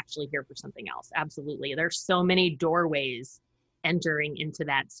that they're actually here for something else. Absolutely. There's so many doorways entering into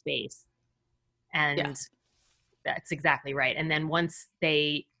that space. And that's exactly right. And then once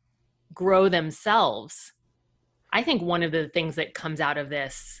they grow themselves, I think one of the things that comes out of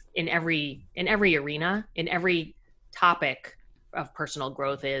this in every arena, in every topic of personal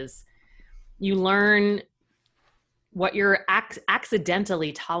growth is you learn what you're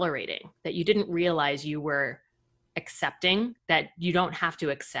accidentally tolerating, that you didn't realize you were accepting, that you don't have to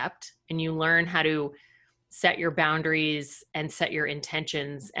accept, and you learn how to set your boundaries and set your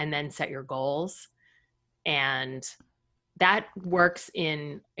intentions and then set your goals. And that works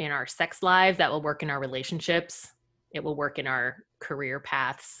in our sex lives, that will work in our relationships, it will work in our career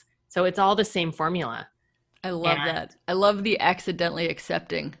paths. So it's all the same formula. I love that. I love the accidentally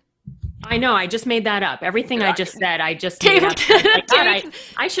accepting. I know. I just made that up. Everything I just said, I just made up. Like, God,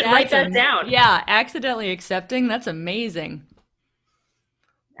 I should write that down. Yeah, accidentally accepting. That's amazing.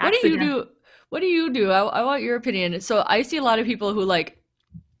 What do you do? What do you do? I want your opinion. So I see a lot of people who like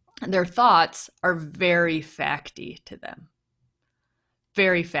their thoughts are very facty to them.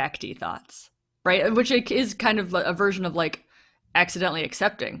 Very facty thoughts, right? Which is kind of a version of like accidentally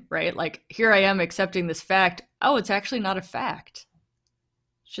accepting, right? Like here I am accepting this fact. Oh, it's actually not a fact.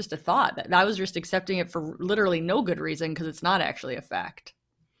 It's just a thought. I was just accepting it for literally no good reason because it's not actually a fact.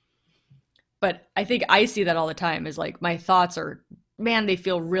 But I think I see that all the time is like my thoughts are, man, they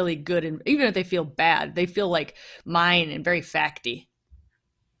feel really good. And even if they feel bad, they feel like mine and very facty.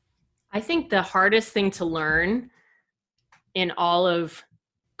 I think the hardest thing to learn in all of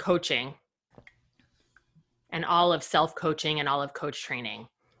coaching and all of self-coaching and all of coach training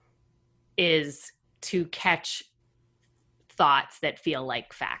is to catch thoughts that feel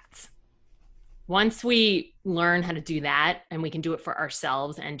like facts. Once we learn how to do that and we can do it for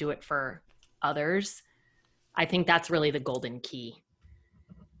ourselves and do it for others, I think that's really the golden key,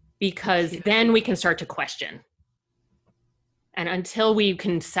 because then we can start to question. And until we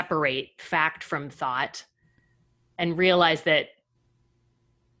can separate fact from thought and realize that,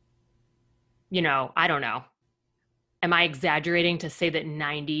 I don't know, am I exaggerating to say that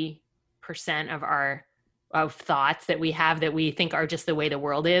 90% of thoughts that we have that we think are just the way the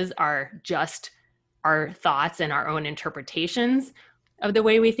world is are just our thoughts and our own interpretations of the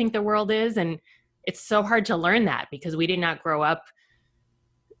way we think the world is? And it's so hard to learn that because we did not grow up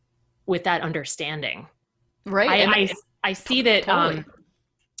with that understanding. Right. I see that totally.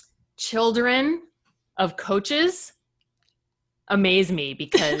 Children of coaches amaze me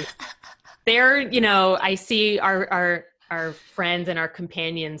because they're, I see our friends and our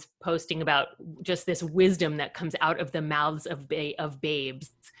companions posting about just this wisdom that comes out of the mouths of babes.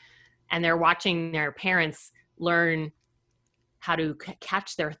 And they're watching their parents learn how to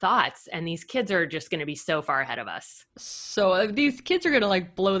catch their thoughts. And these kids are just going to be so far ahead of us. So these kids are going to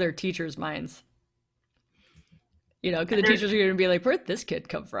like blow their teachers' minds. Because the teachers are going to be like, where'd this kid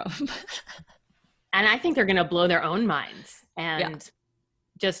come from? And I think they're going to blow their own minds and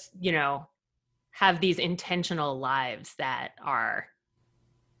just, have these intentional lives that are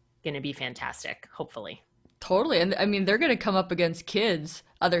going to be fantastic, hopefully. Totally. And I mean, they're going to come up against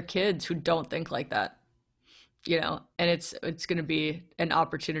other kids who don't think like that, and it's going to be an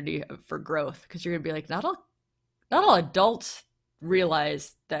opportunity for growth because you're going to be like, not all adults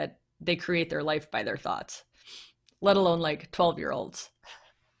realize that they create their life by their thoughts, let alone like 12-year-olds.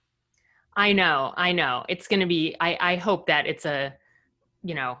 I know. It's going to be, I hope that it's a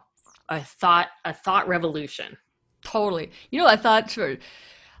thought revolution. Totally. I thought for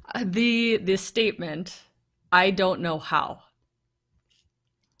the statement, I don't know how,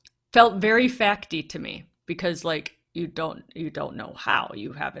 felt very facty to me because like you don't know how,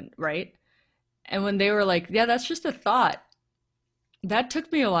 you haven't, right? And when they were like, yeah, that's just a thought, that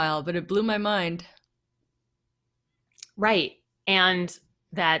took me a while, but it blew my mind. Right. And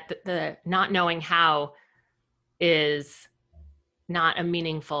that the not knowing how is not a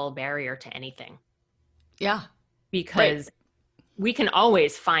meaningful barrier to anything. Yeah. Because we can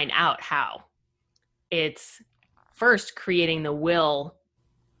always find out how. It's first creating the will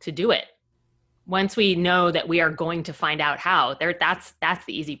to do it. Once we know that we are going to find out how, that's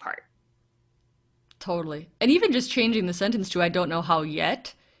the easy part. Totally. And even just changing the sentence to "I don't know how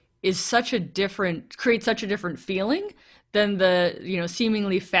yet" is creates such a different feeling than the,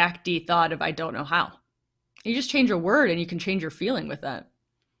 seemingly facty thought of "I don't know how." You just change a word and you can change your feeling with that.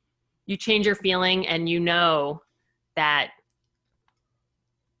 You change your feeling and you know that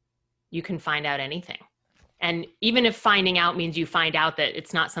you can find out anything. And even if finding out means you find out that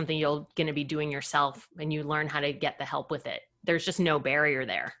it's not something you're going to be doing yourself and you learn how to get the help with it, there's just no barrier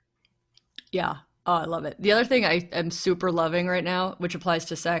there. Yeah. Oh, I love it. The other thing I am super loving right now, which applies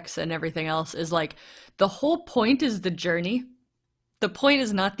to sex and everything else, is like the whole point is the journey. The point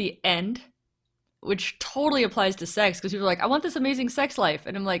is not the end, which totally applies to sex because people are like, I want this amazing sex life.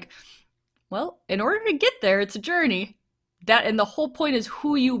 And I'm like, well, in order to get there, it's a journey. And the whole point is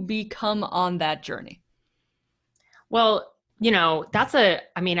who you become on that journey. Well, that's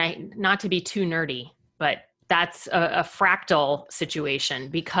not to be too nerdy, but that's a fractal situation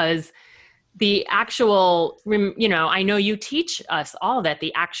because the actual, I know you teach us all that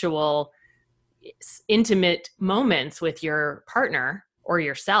the actual intimate moments with your partner or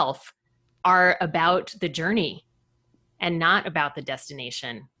yourself are about the journey and not about the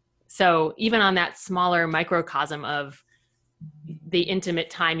destination. So even on that smaller microcosm of the intimate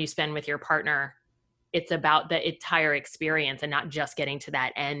time you spend with your partner, it's about the entire experience and not just getting to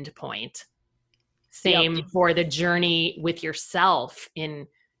that end point. Same for the journey with yourself in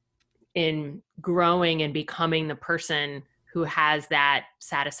growing and becoming the person who has that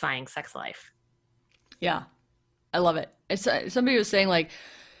satisfying sex life. Yeah, I love it. Somebody was saying like,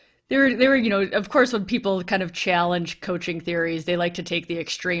 they were, of course, when people kind of challenge coaching theories, they like to take the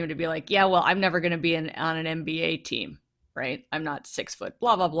extreme to be like, yeah, well, I'm never going to be on an NBA team, right? I'm not 6 foot,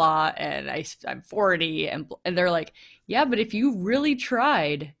 blah, blah, blah. And I'm 40. And they're like, yeah, but if you really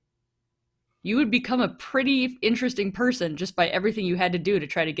tried, you would become a pretty interesting person just by everything you had to do to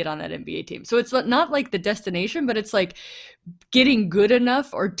try to get on that NBA team. So it's not like the destination, but it's like getting good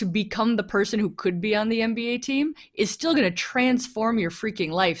enough or to become the person who could be on the NBA team is still going to transform your freaking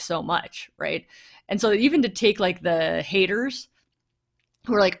life so much, right? And so even to take like the haters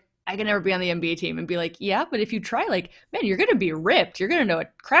who are like, I can never be on the NBA team, and be like, yeah, but if you try, like, man, you're going to be ripped. You're going to know a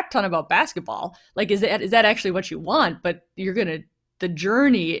crap ton about basketball. Like, is that actually what you want? But the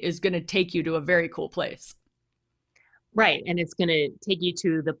journey is going to take you to a very cool place. Right. And it's going to take you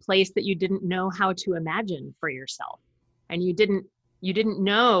to the place that you didn't know how to imagine for yourself. And you didn't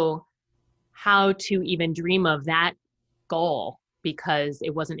know how to even dream of that goal because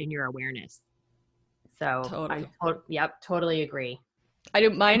it wasn't in your awareness. So totally. Totally agree.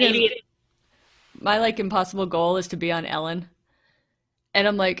 My like impossible goal is to be on Ellen. And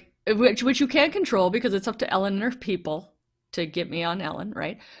I'm like, which you can't control because it's up to Ellen and her people to get me on Ellen,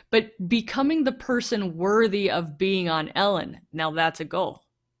 right? But becoming the person worthy of being on Ellen, now that's a goal.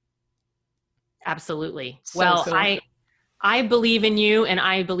 Absolutely. So cool. I believe in you, and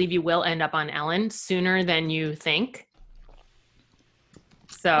I believe you will end up on Ellen sooner than you think.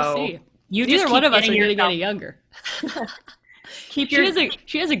 So we'll see. Neither one of us are going to get any younger.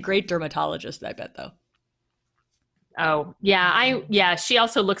 She has a great dermatologist, I bet, though. Oh, yeah. She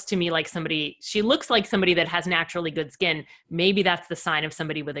also looks to me like she looks like somebody that has naturally good skin. Maybe that's the sign of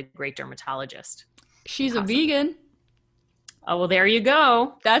somebody with a great dermatologist. She's a vegan. Oh, well, there you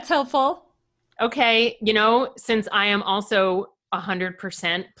go. That's helpful. Okay. Since I am also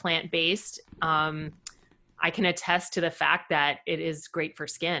 100% plant-based, I can attest to the fact that it is great for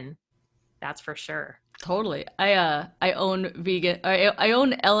skin. That's for sure. Totally. I own vegan. I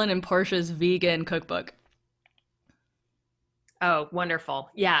own Ellen and Portia's vegan cookbook. Oh, wonderful.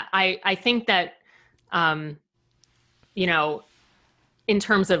 Yeah. I think that, in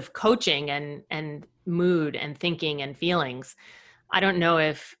terms of coaching and mood and thinking and feelings, I don't know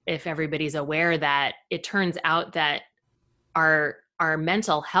if everybody's aware that it turns out that our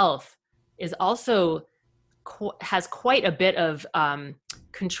mental health is also has quite a bit of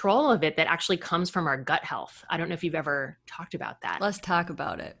control of it that actually comes from our gut health. I don't know if you've ever talked about that. Let's talk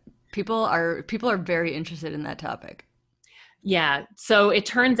about it. People are very interested in that topic. Yeah. So it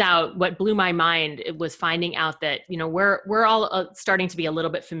turns out what blew my mind was finding out that, we're all starting to be a little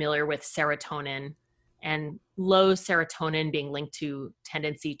bit familiar with serotonin, and low serotonin being linked to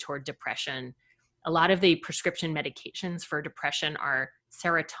tendency toward depression. A lot of the prescription medications for depression are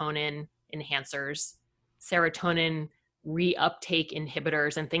serotonin enhancers, serotonin reuptake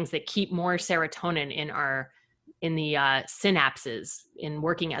inhibitors, and things that keep more serotonin in the synapses in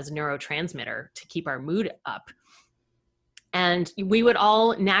working as a neurotransmitter to keep our mood up. And we would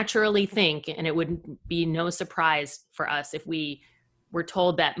all naturally think, and it would be no surprise for us if we were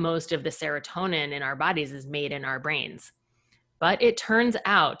told that most of the serotonin in our bodies is made in our brains. But it turns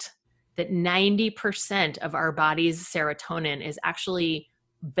out that 90% of our body's serotonin is actually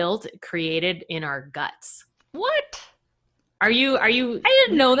created in our guts. What? Are you I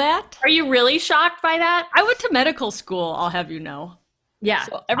didn't know that. Are you really shocked by that? I went to medical school, I'll have you know. Yeah.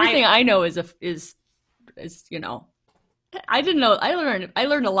 So everything I know is you know, I didn't know. I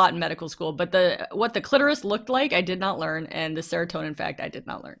learned a lot in medical school, but what the clitoris looked like, I did not learn, and the serotonin fact, I did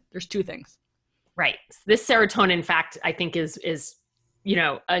not learn. There's two things. Right. This serotonin fact, I think, is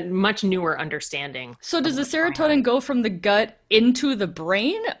a much newer understanding. So does the serotonin go from the gut into the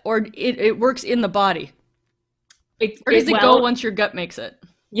brain, or it works in the body? Or does it go once your gut makes it?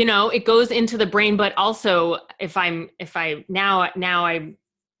 It goes into the brain, but also now I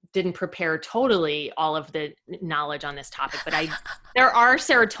didn't prepare totally all of the knowledge on this topic, but there are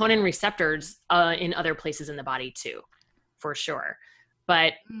serotonin receptors in other places in the body too, for sure.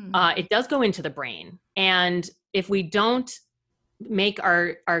 But it does go into the brain. And if we don't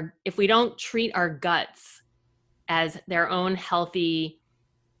if we don't treat our guts as their own healthy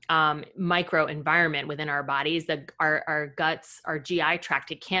micro environment within our bodies, our guts, our GI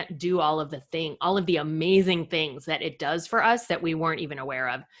tract, it can't do all of the amazing things that it does for us that we weren't even aware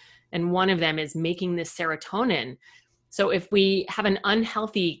of. And one of them is making this serotonin. So if we have an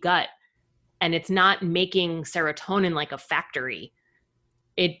unhealthy gut and it's not making serotonin like a factory,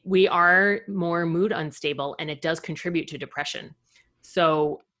 we are more mood unstable, and it does contribute to depression.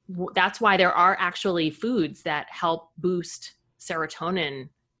 So that's why there are actually foods that help boost serotonin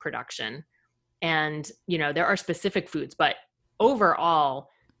production. And, there are specific foods, but overall,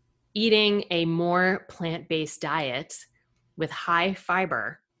 eating a more plant-based diet with high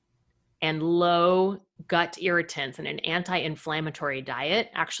fiber and low gut irritants and an anti-inflammatory diet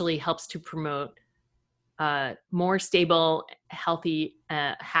actually helps to promote more stable, healthy,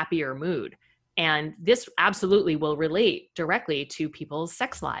 happier mood. And this absolutely will relate directly to people's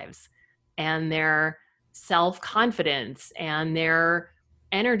sex lives and their self-confidence and their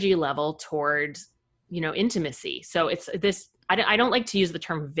energy level towards, intimacy. So it's this, I don't like to use the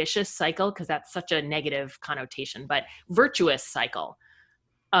term vicious cycle because that's such a negative connotation, but virtuous cycle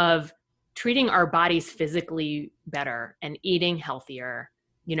of treating our bodies physically better and eating healthier.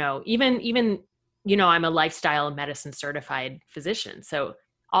 Even I'm a lifestyle medicine certified physician. So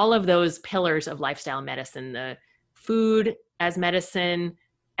all of those pillars of lifestyle medicine, the food as medicine,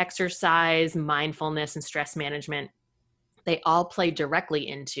 exercise, mindfulness, and stress management, they all play directly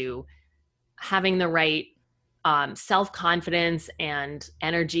into having the right self-confidence and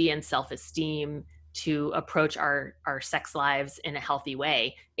energy and self-esteem to approach our sex lives in a healthy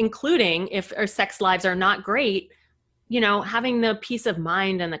way, including if our sex lives are not great, having the peace of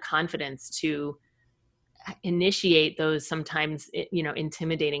mind and the confidence to initiate those sometimes,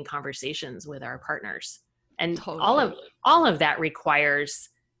 intimidating conversations with our partners. And totally. all of that requires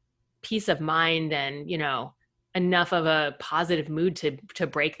peace of mind and, enough of a positive mood to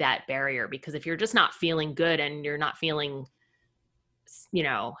break that barrier. Because if you're just not feeling good and you're not feeling,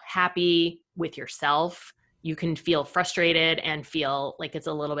 happy with yourself, you can feel frustrated and feel like it's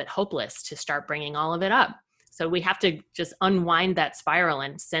a little bit hopeless to start bringing all of it up. So we have to just unwind that spiral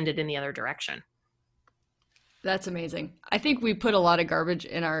and send it in the other direction. That's amazing. I think we put a lot of garbage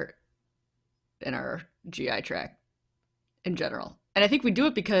in our GI tract in general. And I think we do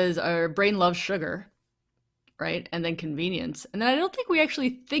it because our brain loves sugar, right? And then convenience. And then I don't think we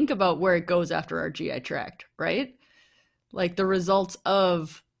actually think about where it goes after our GI tract, right? Like the results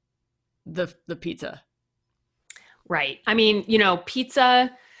of the pizza. Right. I mean,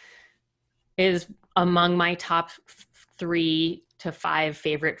 pizza is among my top 3 to 5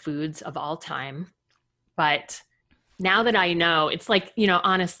 favorite foods of all time. But now that I know, it's like,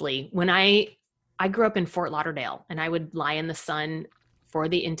 honestly, when I grew up in Fort Lauderdale and I would lie in the sun for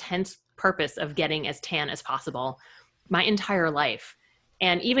the intense purpose of getting as tan as possible my entire life.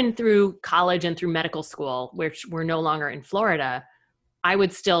 And even through college and through medical school, which we're no longer in Florida, I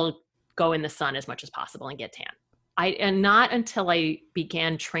would still go in the sun as much as possible and get tan. And not until I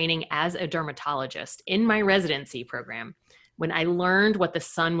began training as a dermatologist in my residency program, when I learned what the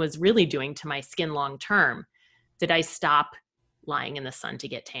sun was really doing to my skin long term, did I stop lying in the sun to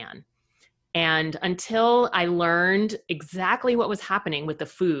get tan. And until I learned exactly what was happening with the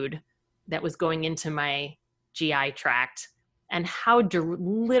food that was going into my GI tract and how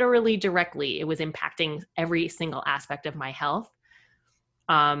literally directly it was impacting every single aspect of my health,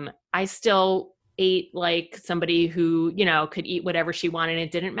 I still ate like somebody who, could eat whatever she wanted and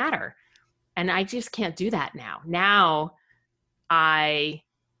it didn't matter. And I just can't do that now. Now I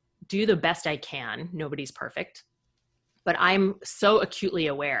do the best I can. Nobody's perfect. But I'm so acutely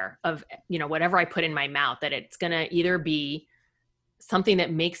aware of, whatever I put in my mouth that it's going to either be something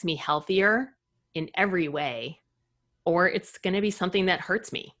that makes me healthier in every way, or it's going to be something that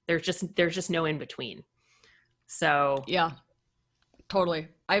hurts me. There's just no in between. So yeah, totally.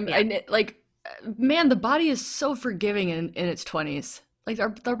 I like, man, the body is so forgiving in its 20s. Like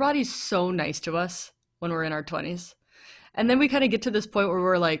our body's so nice to us when we're in our 20s. And then we kind of get to this point where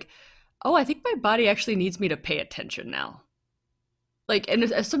we're like, oh, I think my body actually needs me to pay attention now. Like,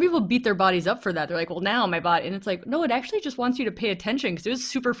 and some people beat their bodies up for that. They're like, well, now my body, and it's like, no, it actually just wants you to pay attention because it was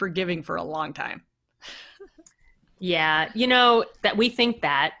super forgiving for a long time. Yeah, that we think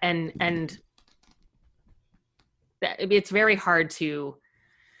that, and that it's very hard to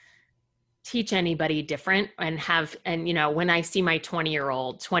teach anybody different and when I see my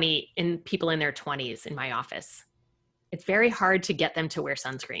 20-year-old people in their 20s in my office, it's very hard to get them to wear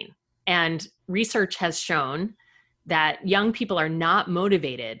sunscreen. And research has shown that young people are not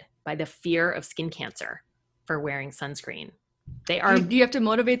motivated by the fear of skin cancer for wearing sunscreen. They are. Do you have to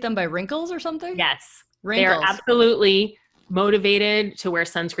motivate them by wrinkles or something? Yes. Wrinkles. They're absolutely motivated to wear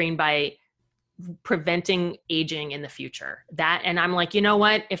sunscreen by preventing aging in the future. And I'm like, you know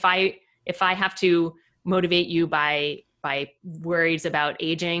what? If I have to motivate you by worries about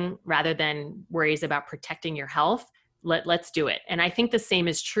aging rather than worries about protecting your health, let's do it. And I think the same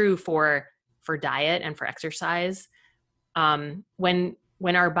is true for diet and for exercise. When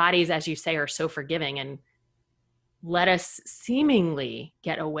our bodies, as you say, are so forgiving and let us seemingly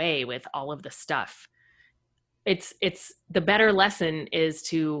get away with all of the stuff, it's the better lesson is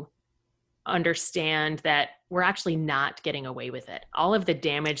to understand that we're actually not getting away with it. All of the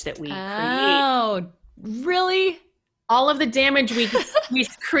damage that we create. Oh, really? All of the damage we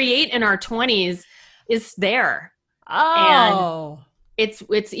create in our 20s is there. Oh. And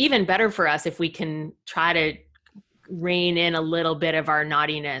it's even better for us if we can try to rein in a little bit of our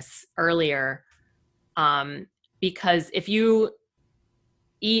naughtiness earlier. Because if you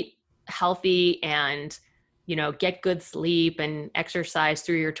eat healthy and, get good sleep and exercise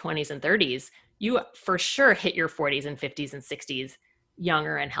through your 20s and 30s, you for sure hit your 40s and 50s and 60s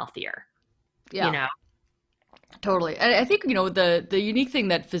younger and healthier. Yeah. Totally. And I think, the unique thing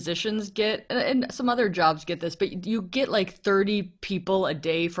that physicians get, and some other jobs get this, but you get like 30 people a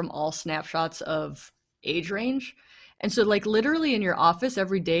day from all snapshots of age range. And so like literally in your office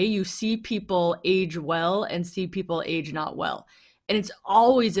every day, you see people age well and see people age not well. And it's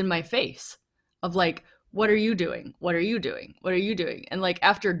always in my face of like, what are you doing? What are you doing? What are you doing? And like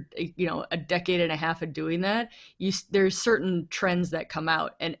after, a decade and a half of doing that, there's certain trends that come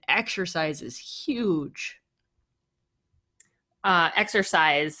out, and exercise is huge.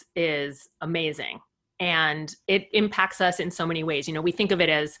 Exercise is amazing, and it impacts us in so many ways. We think of it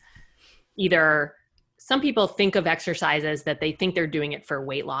as either some people think of exercise as that they think they're doing it for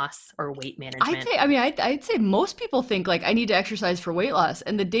weight loss or weight management. I'd say most people think like I need to exercise for weight loss,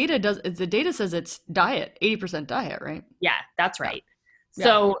 and the data says it's diet, 80% diet, right? Yeah, that's right. Yeah.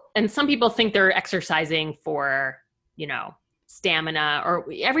 So, and some people think they're exercising for, stamina, or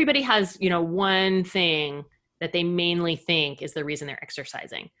everybody has, one thing that they mainly think is the reason they're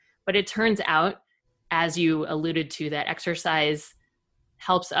exercising. But it turns out, as you alluded to, that exercise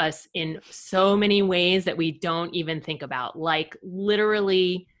helps us in so many ways that we don't even think about. Like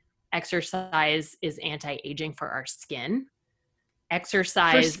literally, exercise is anti-aging for our skin.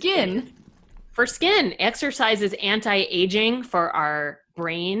 Exercise for skin. Exercise is anti-aging for our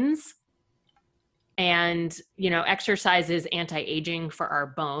brains. And, exercise is anti-aging for our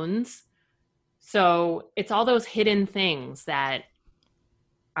bones. So it's all those hidden things that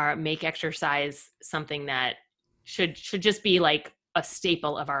make exercise something that should just be like a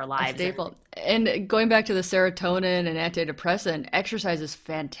staple of our lives. A staple. And going back to the serotonin and antidepressant, exercise is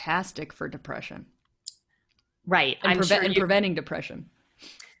fantastic for depression. Right. And preventing depression.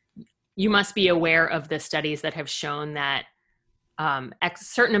 You must be aware of the studies that have shown that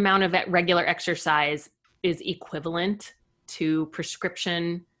certain amount of regular exercise is equivalent to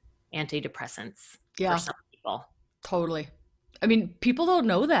prescription antidepressants for some people. Totally. I mean, people don't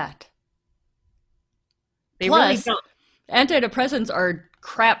know that. They really don't. Antidepressants are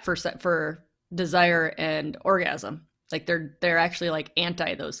crap for desire and orgasm. Like they're actually like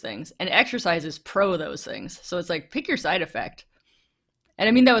anti those things, and exercise is pro those things. So it's like pick your side effect. And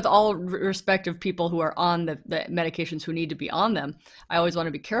I mean that with all respect of people who are on the medications who need to be on them. I always want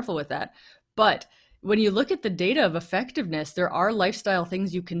to be careful with that. But when you look at the data of effectiveness, there are lifestyle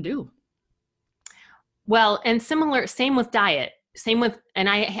things you can do. Well, and same with diet. And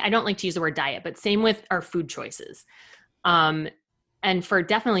I don't like to use the word diet, but same with our food choices. And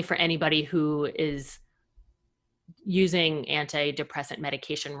definitely for anybody who is using antidepressant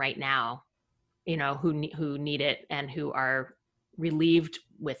medication right now, who need it and who are relieved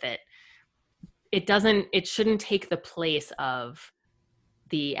with it, it shouldn't take the place of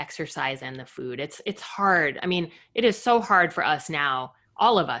the exercise and the food. It's hard. I mean, it is so hard for us now,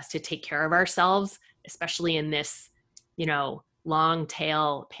 all of us, to take care of ourselves, especially in this, long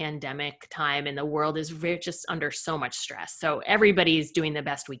tail pandemic time, and the world is just under so much stress. So everybody's doing the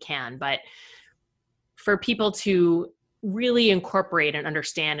best we can, but for people to really incorporate and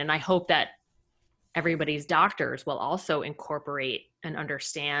understand, and I hope that everybody's doctors will also incorporate and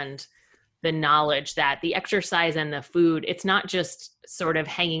understand the knowledge that the exercise and the food, it's not just sort of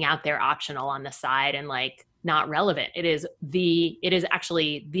hanging out there optional on the side and like not relevant. It is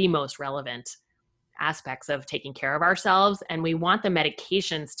actually the most relevant aspects of taking care of ourselves. And we want the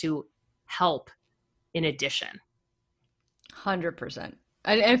medications to help in addition. 100%.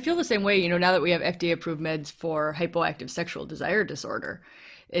 I feel the same way, now that we have FDA approved meds for hypoactive sexual desire disorder,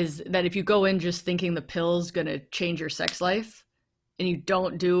 is that if you go in just thinking the pill's going to change your sex life, and you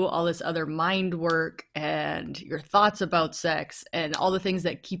don't do all this other mind work and your thoughts about sex and all the things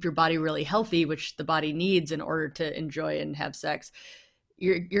that keep your body really healthy, which the body needs in order to enjoy and have sex,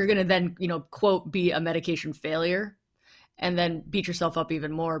 you're going to then, quote, be a medication failure, and then beat yourself up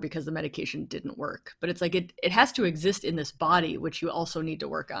even more because the medication didn't work. But it's like it has to exist in this body, which you also need to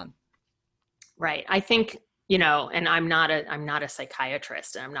work on. Right. I think, and I'm not a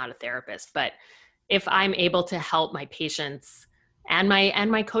psychiatrist and I'm not a therapist, but if I'm able to help my patients and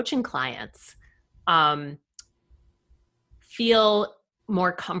my coaching clients feel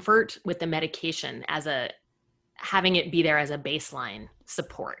more comfort with the medication having it be there as a baseline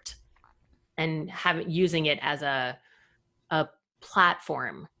support, and using it as a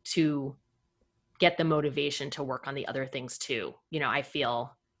platform to get the motivation to work on the other things too. I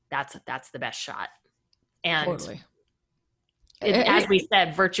feel that's the best shot. And totally. As we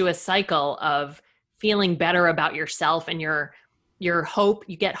said, virtuous cycle of feeling better about yourself and your hope.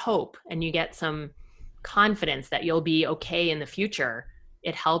 You get hope and you get some confidence that you'll be okay in the future.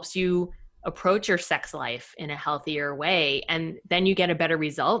 It helps you approach your sex life in a healthier way, and then you get a better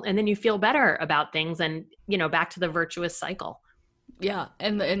result, and then you feel better about things, and back to the virtuous cycle. Yeah,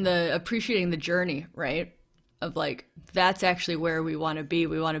 and the appreciating the journey, right? Of like, that's actually where we want to be.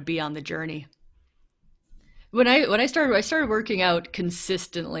 We want to be on the journey. When I started working out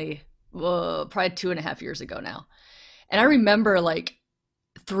consistently, probably 2.5 years ago now. And I remember like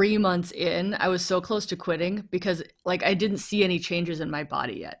 3 months in, I was so close to quitting because like I didn't see any changes in my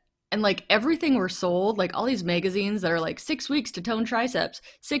body yet. And like everything we're sold, like all these magazines that are like 6 weeks to tone triceps,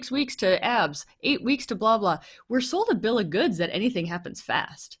 6 weeks to abs, 8 weeks to blah, blah. We're sold a bill of goods that anything happens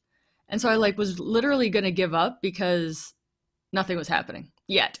fast. And so I like was literally going to give up because nothing was happening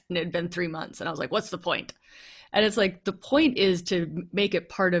yet. And it had been 3 months. And I was like, what's the point? And it's like, the point is to make it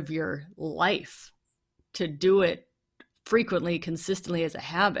part of your life, to do it frequently, consistently as a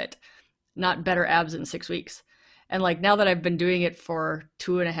habit, not better abs in 6 weeks. And like now that I've been doing it for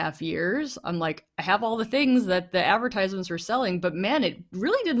 2.5 years, I'm like, I have all the things that the advertisements were selling, but man, it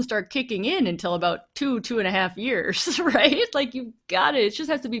really didn't start kicking in until about 2.5 years, right? Like you got it. It just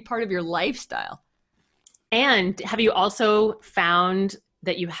has to be part of your lifestyle. And have you also found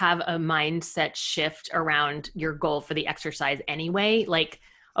that you have a mindset shift around your goal for the exercise anyway? Like,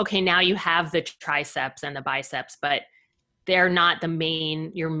 okay, now you have the triceps and the biceps, but they're not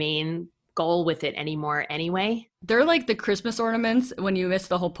your main goal with it anymore anyway. They're like the Christmas ornaments when you miss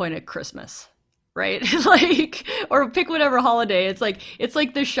the whole point of Christmas, right? Like, or pick whatever holiday. It's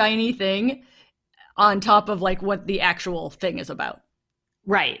like the shiny thing on top of like what the actual thing is about.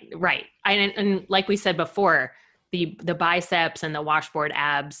 Right. And like we said before, the biceps and the washboard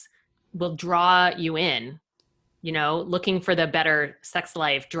abs will draw you in, looking for the better sex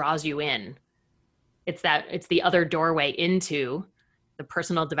life draws you in. It's the other doorway into the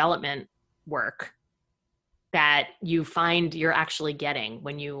personal development work that you find you're actually getting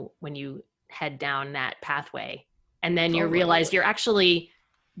when you head down that pathway. And then you realize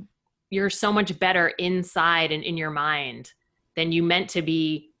you're so much better inside and in your mind than you meant to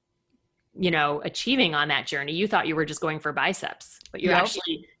be, achieving on that journey. You thought you were just going for biceps, but you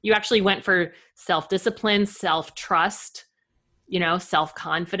actually went for self-discipline, self-trust,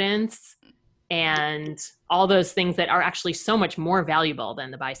 self-confidence, and all those things that are actually so much more valuable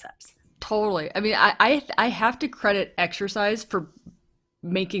than the biceps. Totally. I mean, I have to credit exercise for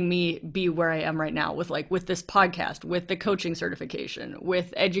making me be where I am right now with this podcast, with the coaching certification,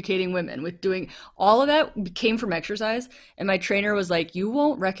 with educating women, with doing all of that came from exercise. And my trainer was like, you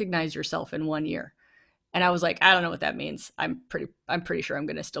won't recognize yourself in 1 year. And I was like, I don't know what that means. I'm pretty sure I'm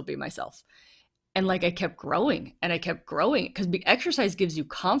going to still be myself. And like, I kept growing because exercise gives you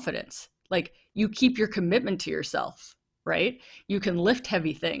confidence. Like you keep your commitment to yourself. right? You can lift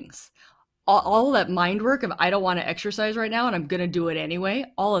heavy things. All that mind work of I don't want to exercise right now and I'm going to do it anyway,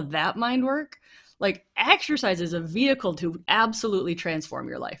 all of that mind work, like exercise is a vehicle to absolutely transform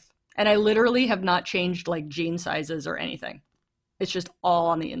your life. And I literally have not changed like jean sizes or anything. It's just all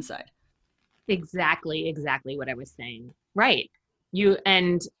on the inside. Exactly what I was saying. Right.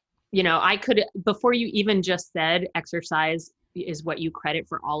 I could, before you even just said exercise is what you credit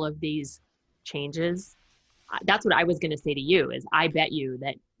for all of these changes. That's what I was going to say to you is I bet you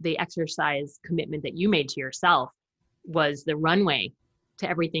that the exercise commitment that you made to yourself was the runway to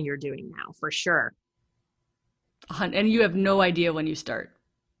everything you're doing now, for sure. And you have no idea when you start.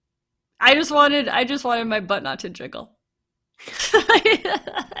 I just wanted my butt not to jiggle.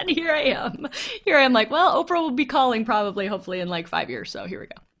 And here I am like, well, Oprah will be calling probably, hopefully in like 5 years. So here we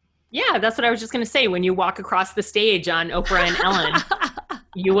go. Yeah, that's what I was just going to say. When you walk across the stage on Oprah and Ellen,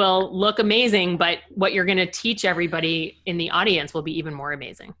 you will look amazing, but what you're going to teach everybody in the audience will be even more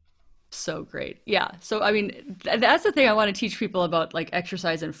amazing. So great. Yeah. So, I mean, that's the thing I want to teach people about like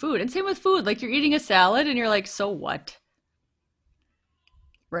exercise and food. And same with food. Like you're eating a salad and you're like, so what?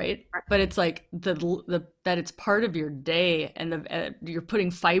 Right. But it's like that it's part of your day and you're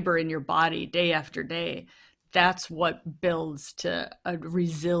putting fiber in your body day after day. That's what builds to a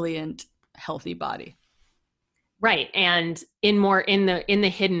resilient, healthy body. Right. And in the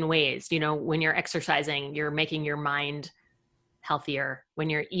hidden ways, when you're exercising, you're making your mind healthier. When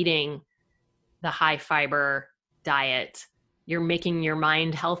you're eating the high fiber diet, you're making your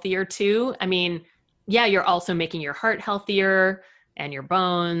mind healthier too. I mean, yeah, you're also making your heart healthier and your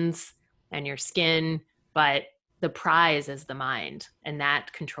bones and your skin, but the prize is the mind, and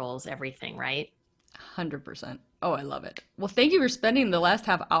that controls everything, right? 100%. Oh, I love it. Well, thank you for spending the last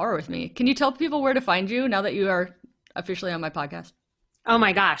half hour with me. Can you tell people where to find you now that you are officially on my podcast? Oh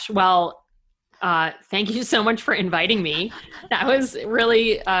my gosh. Well, thank you so much for inviting me. That was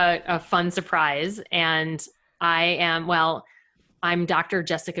really a fun surprise. And I'm Dr.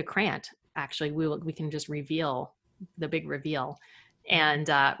 Jessica Krant. Actually, we can just reveal the big reveal. And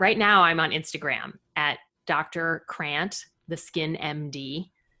right now I'm on Instagram at Dr. Krant, the Skin MD.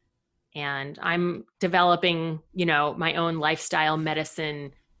 And I'm developing, my own lifestyle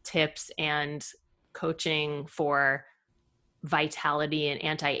medicine tips and coaching for vitality and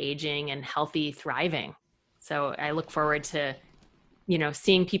anti-aging and healthy thriving. So I look forward to,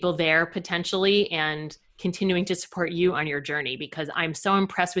 seeing people there potentially and continuing to support you on your journey, because I'm so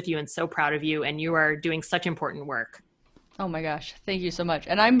impressed with you and so proud of you, and you are doing such important work. Oh my gosh. Thank you so much.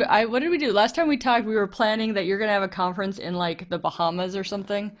 And what did we do? Last time we talked, we were planning that you're going to have a conference in like the Bahamas or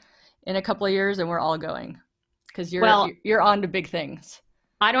something in a couple of years, and we're all going because you're on to big things.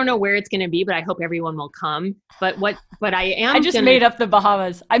 I don't know where it's going to be, but I hope everyone will come. But I just made up the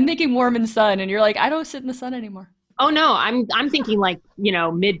Bahamas. I'm thinking warm and sun, and you're like, I don't sit in the sun anymore. Oh no, I'm thinking like,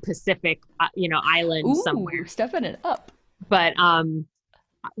 mid-Pacific, island. Ooh, somewhere. Stepping it up. But I'm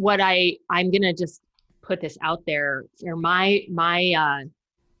going to just put this out there for my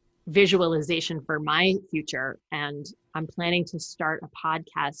visualization for my future. And I'm planning to start a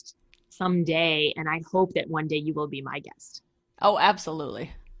podcast someday. And I hope that one day you will be my guest. Oh,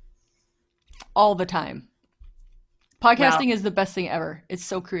 absolutely. All the time. Podcasting is the best thing ever. It's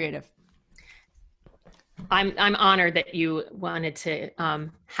so creative. I'm honored that you wanted to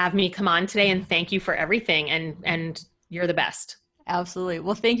have me come on today, and thank you for everything. And you're the best. Absolutely.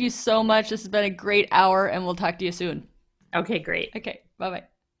 Well, thank you so much. This has been a great hour, and we'll talk to you soon. Okay, great. Okay. Bye-bye.